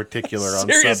FU in particular on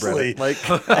Seriously. subreddit.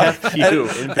 Like You,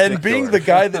 in And being particular. the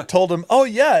guy that told him, "Oh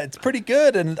yeah, it's pretty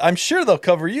good, and I'm sure they'll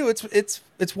cover you.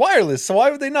 It's wireless, so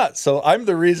why would they not?" So I'm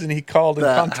the reason he called and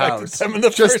that contacted house, them in the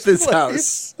just first this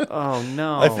place. house. Oh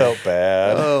no! I felt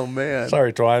bad. Oh man.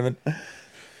 Sorry, Twyman.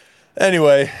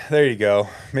 Anyway, there you go.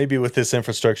 Maybe with this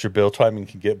infrastructure bill, Twyman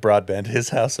can get broadband to his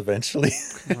house eventually.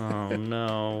 Oh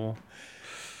no!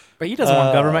 But he doesn't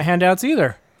want government handouts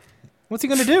either. What's he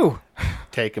going to do?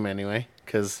 Take him anyway,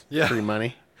 because Yeah. free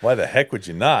money. Why the heck would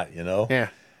you not? You know. Yeah.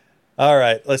 All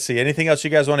right. Let's see. Anything else you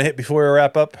guys want to hit before we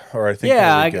wrap up? Or I think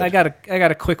Yeah, we're good? I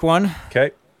got a quick one.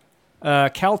 Okay.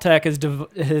 Caltech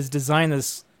has designed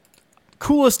this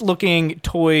coolest looking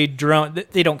toy drone.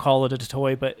 They don't call it a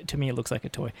toy, but to me it looks like a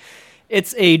toy.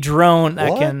 It's a drone that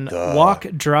What can the- walk,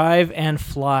 drive, and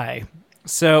fly.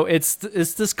 So it's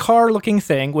this car looking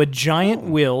thing with giant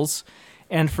wheels,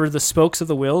 and for the spokes of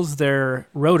the wheels, they're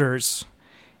rotors.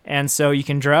 And so you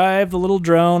can drive the little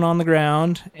drone on the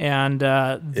ground, and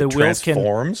the It wheels can.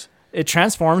 transforms. It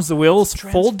transforms. The wheels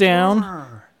fold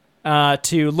down.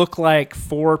 to look like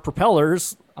 4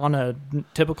 propellers on a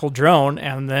typical drone,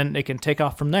 and then it can take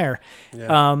off from there.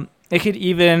 Yeah. It could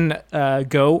even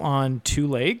go on 2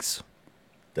 legs.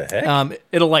 The heck?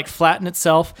 It'll like flatten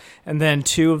itself, and then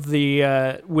 2 of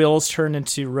the wheels turn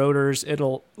into rotors.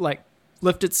 It'll like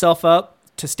lift itself up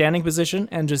to standing position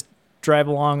and just drive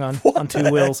along on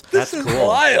 2 wheels. That's cool.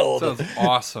 Wild. Sounds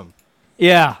awesome.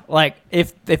 Yeah, like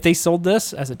if they sold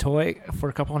this as a toy for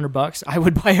a couple $100, I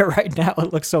would buy it right now.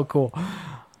 It looks so cool.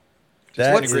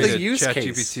 What's the Integrated use case?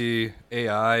 ChatGPT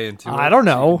AI into I it, don't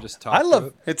so you know. can just talk I to love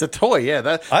it. It's a toy, yeah.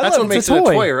 That's love what makes it's a it a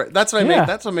toy. toy, right? That's what Yeah.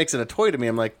 That's what makes it a toy to me.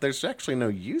 I'm like, there's actually no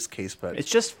use case, but It's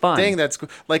just fun. dang, that's cool.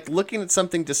 Like looking at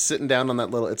something just sitting down on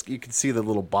that little. You can see the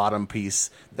little bottom piece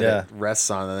that Yeah. it rests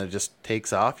on, and then it just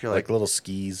takes off. You're like like, little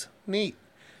skis. neat.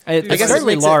 It's I guess it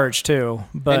fairly makes it- large too,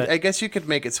 but And I guess you could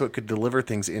make it so it could deliver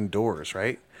things indoors,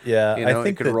 right? Yeah, You know, I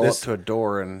think it could that roll this, up to a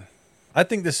door and. I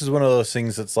think this is one of those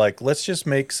things that's like, let's just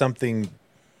make something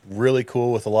really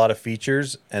cool with a lot of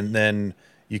features, and then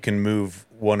you can move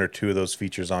 1 or 2 of those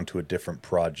features onto a different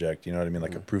project. You know what I mean?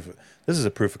 Like this is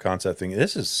a proof of concept thing.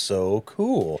 This is so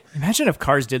cool. imagine if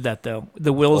cars did that though.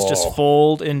 The wheels Oh. just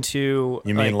fold into.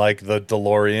 You mean like the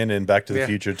DeLorean in Back to the Yeah.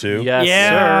 Future too? Yes,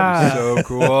 Yeah. So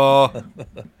cool.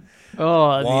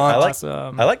 Oh, that'd be I like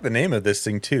awesome. I like the name of this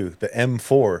thing too. The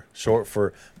M4, short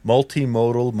for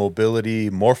Multimodal Mobility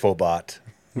Morphobot.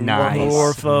 Nice.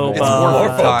 Morphobot.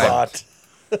 Morphobot.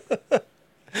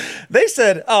 They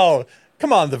said, "Oh,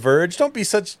 come on, The Verge, don't be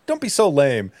so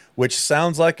lame." Which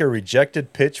sounds like a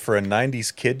rejected pitch for a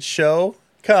 '90s kids show.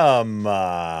 Come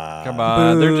on, Come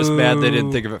on. They're just mad they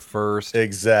didn't think of it first.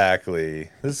 Exactly.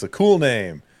 This is a cool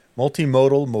name,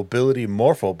 Multimodal Mobility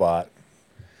Morphobot.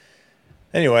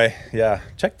 Anyway, yeah,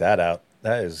 check that out.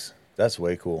 That's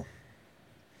way cool.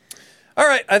 All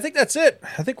right, I think that's it.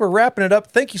 I think we're wrapping it up.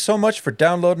 Thank you so much for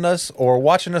downloading us or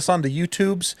watching us on the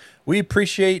YouTubes. We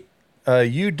appreciate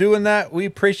you doing that. We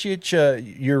appreciate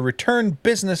your return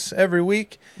business every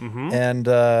week, and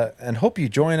hope you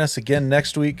join us again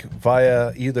next week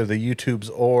via either the YouTubes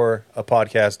or a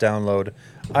podcast download.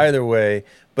 Either way,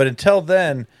 but until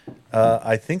then,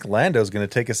 I think Lando's going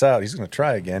to take us out. He's going to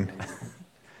try again.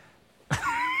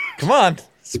 Come on,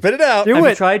 spit it out. Do Have it.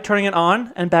 you tried turning it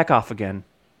on and back off again?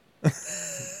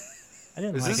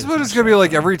 Is this what it's going to be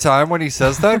like every time when he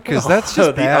says that? Because that's So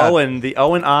just bad. the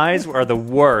Owen eyes are the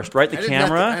worst, right? The I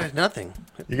camera. did nothing.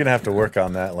 You're going to have to work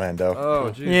on that, Lando. Oh,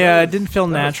 geez. Yeah, it didn't feel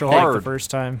was natural like the hard. first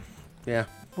time. Yeah.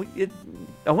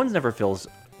 Owen's never feels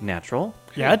natural.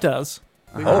 Yeah, it does.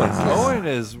 Owen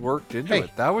has worked into Hey.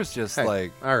 it. That was just Hey,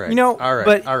 like... all right. You know, all right.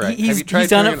 but all right. he's- Have you tried he's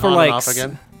done turning it for on like and off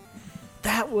again?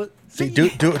 That was See, do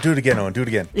it again, Owen. Do it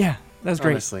again. yeah, that was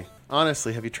great.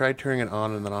 Honestly, have you tried turning it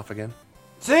on and then off again?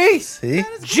 See?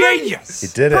 Genius! He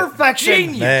did it.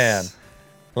 Perfection. Man.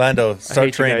 Lando, I start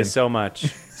hate training. you guys so much,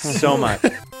 so much.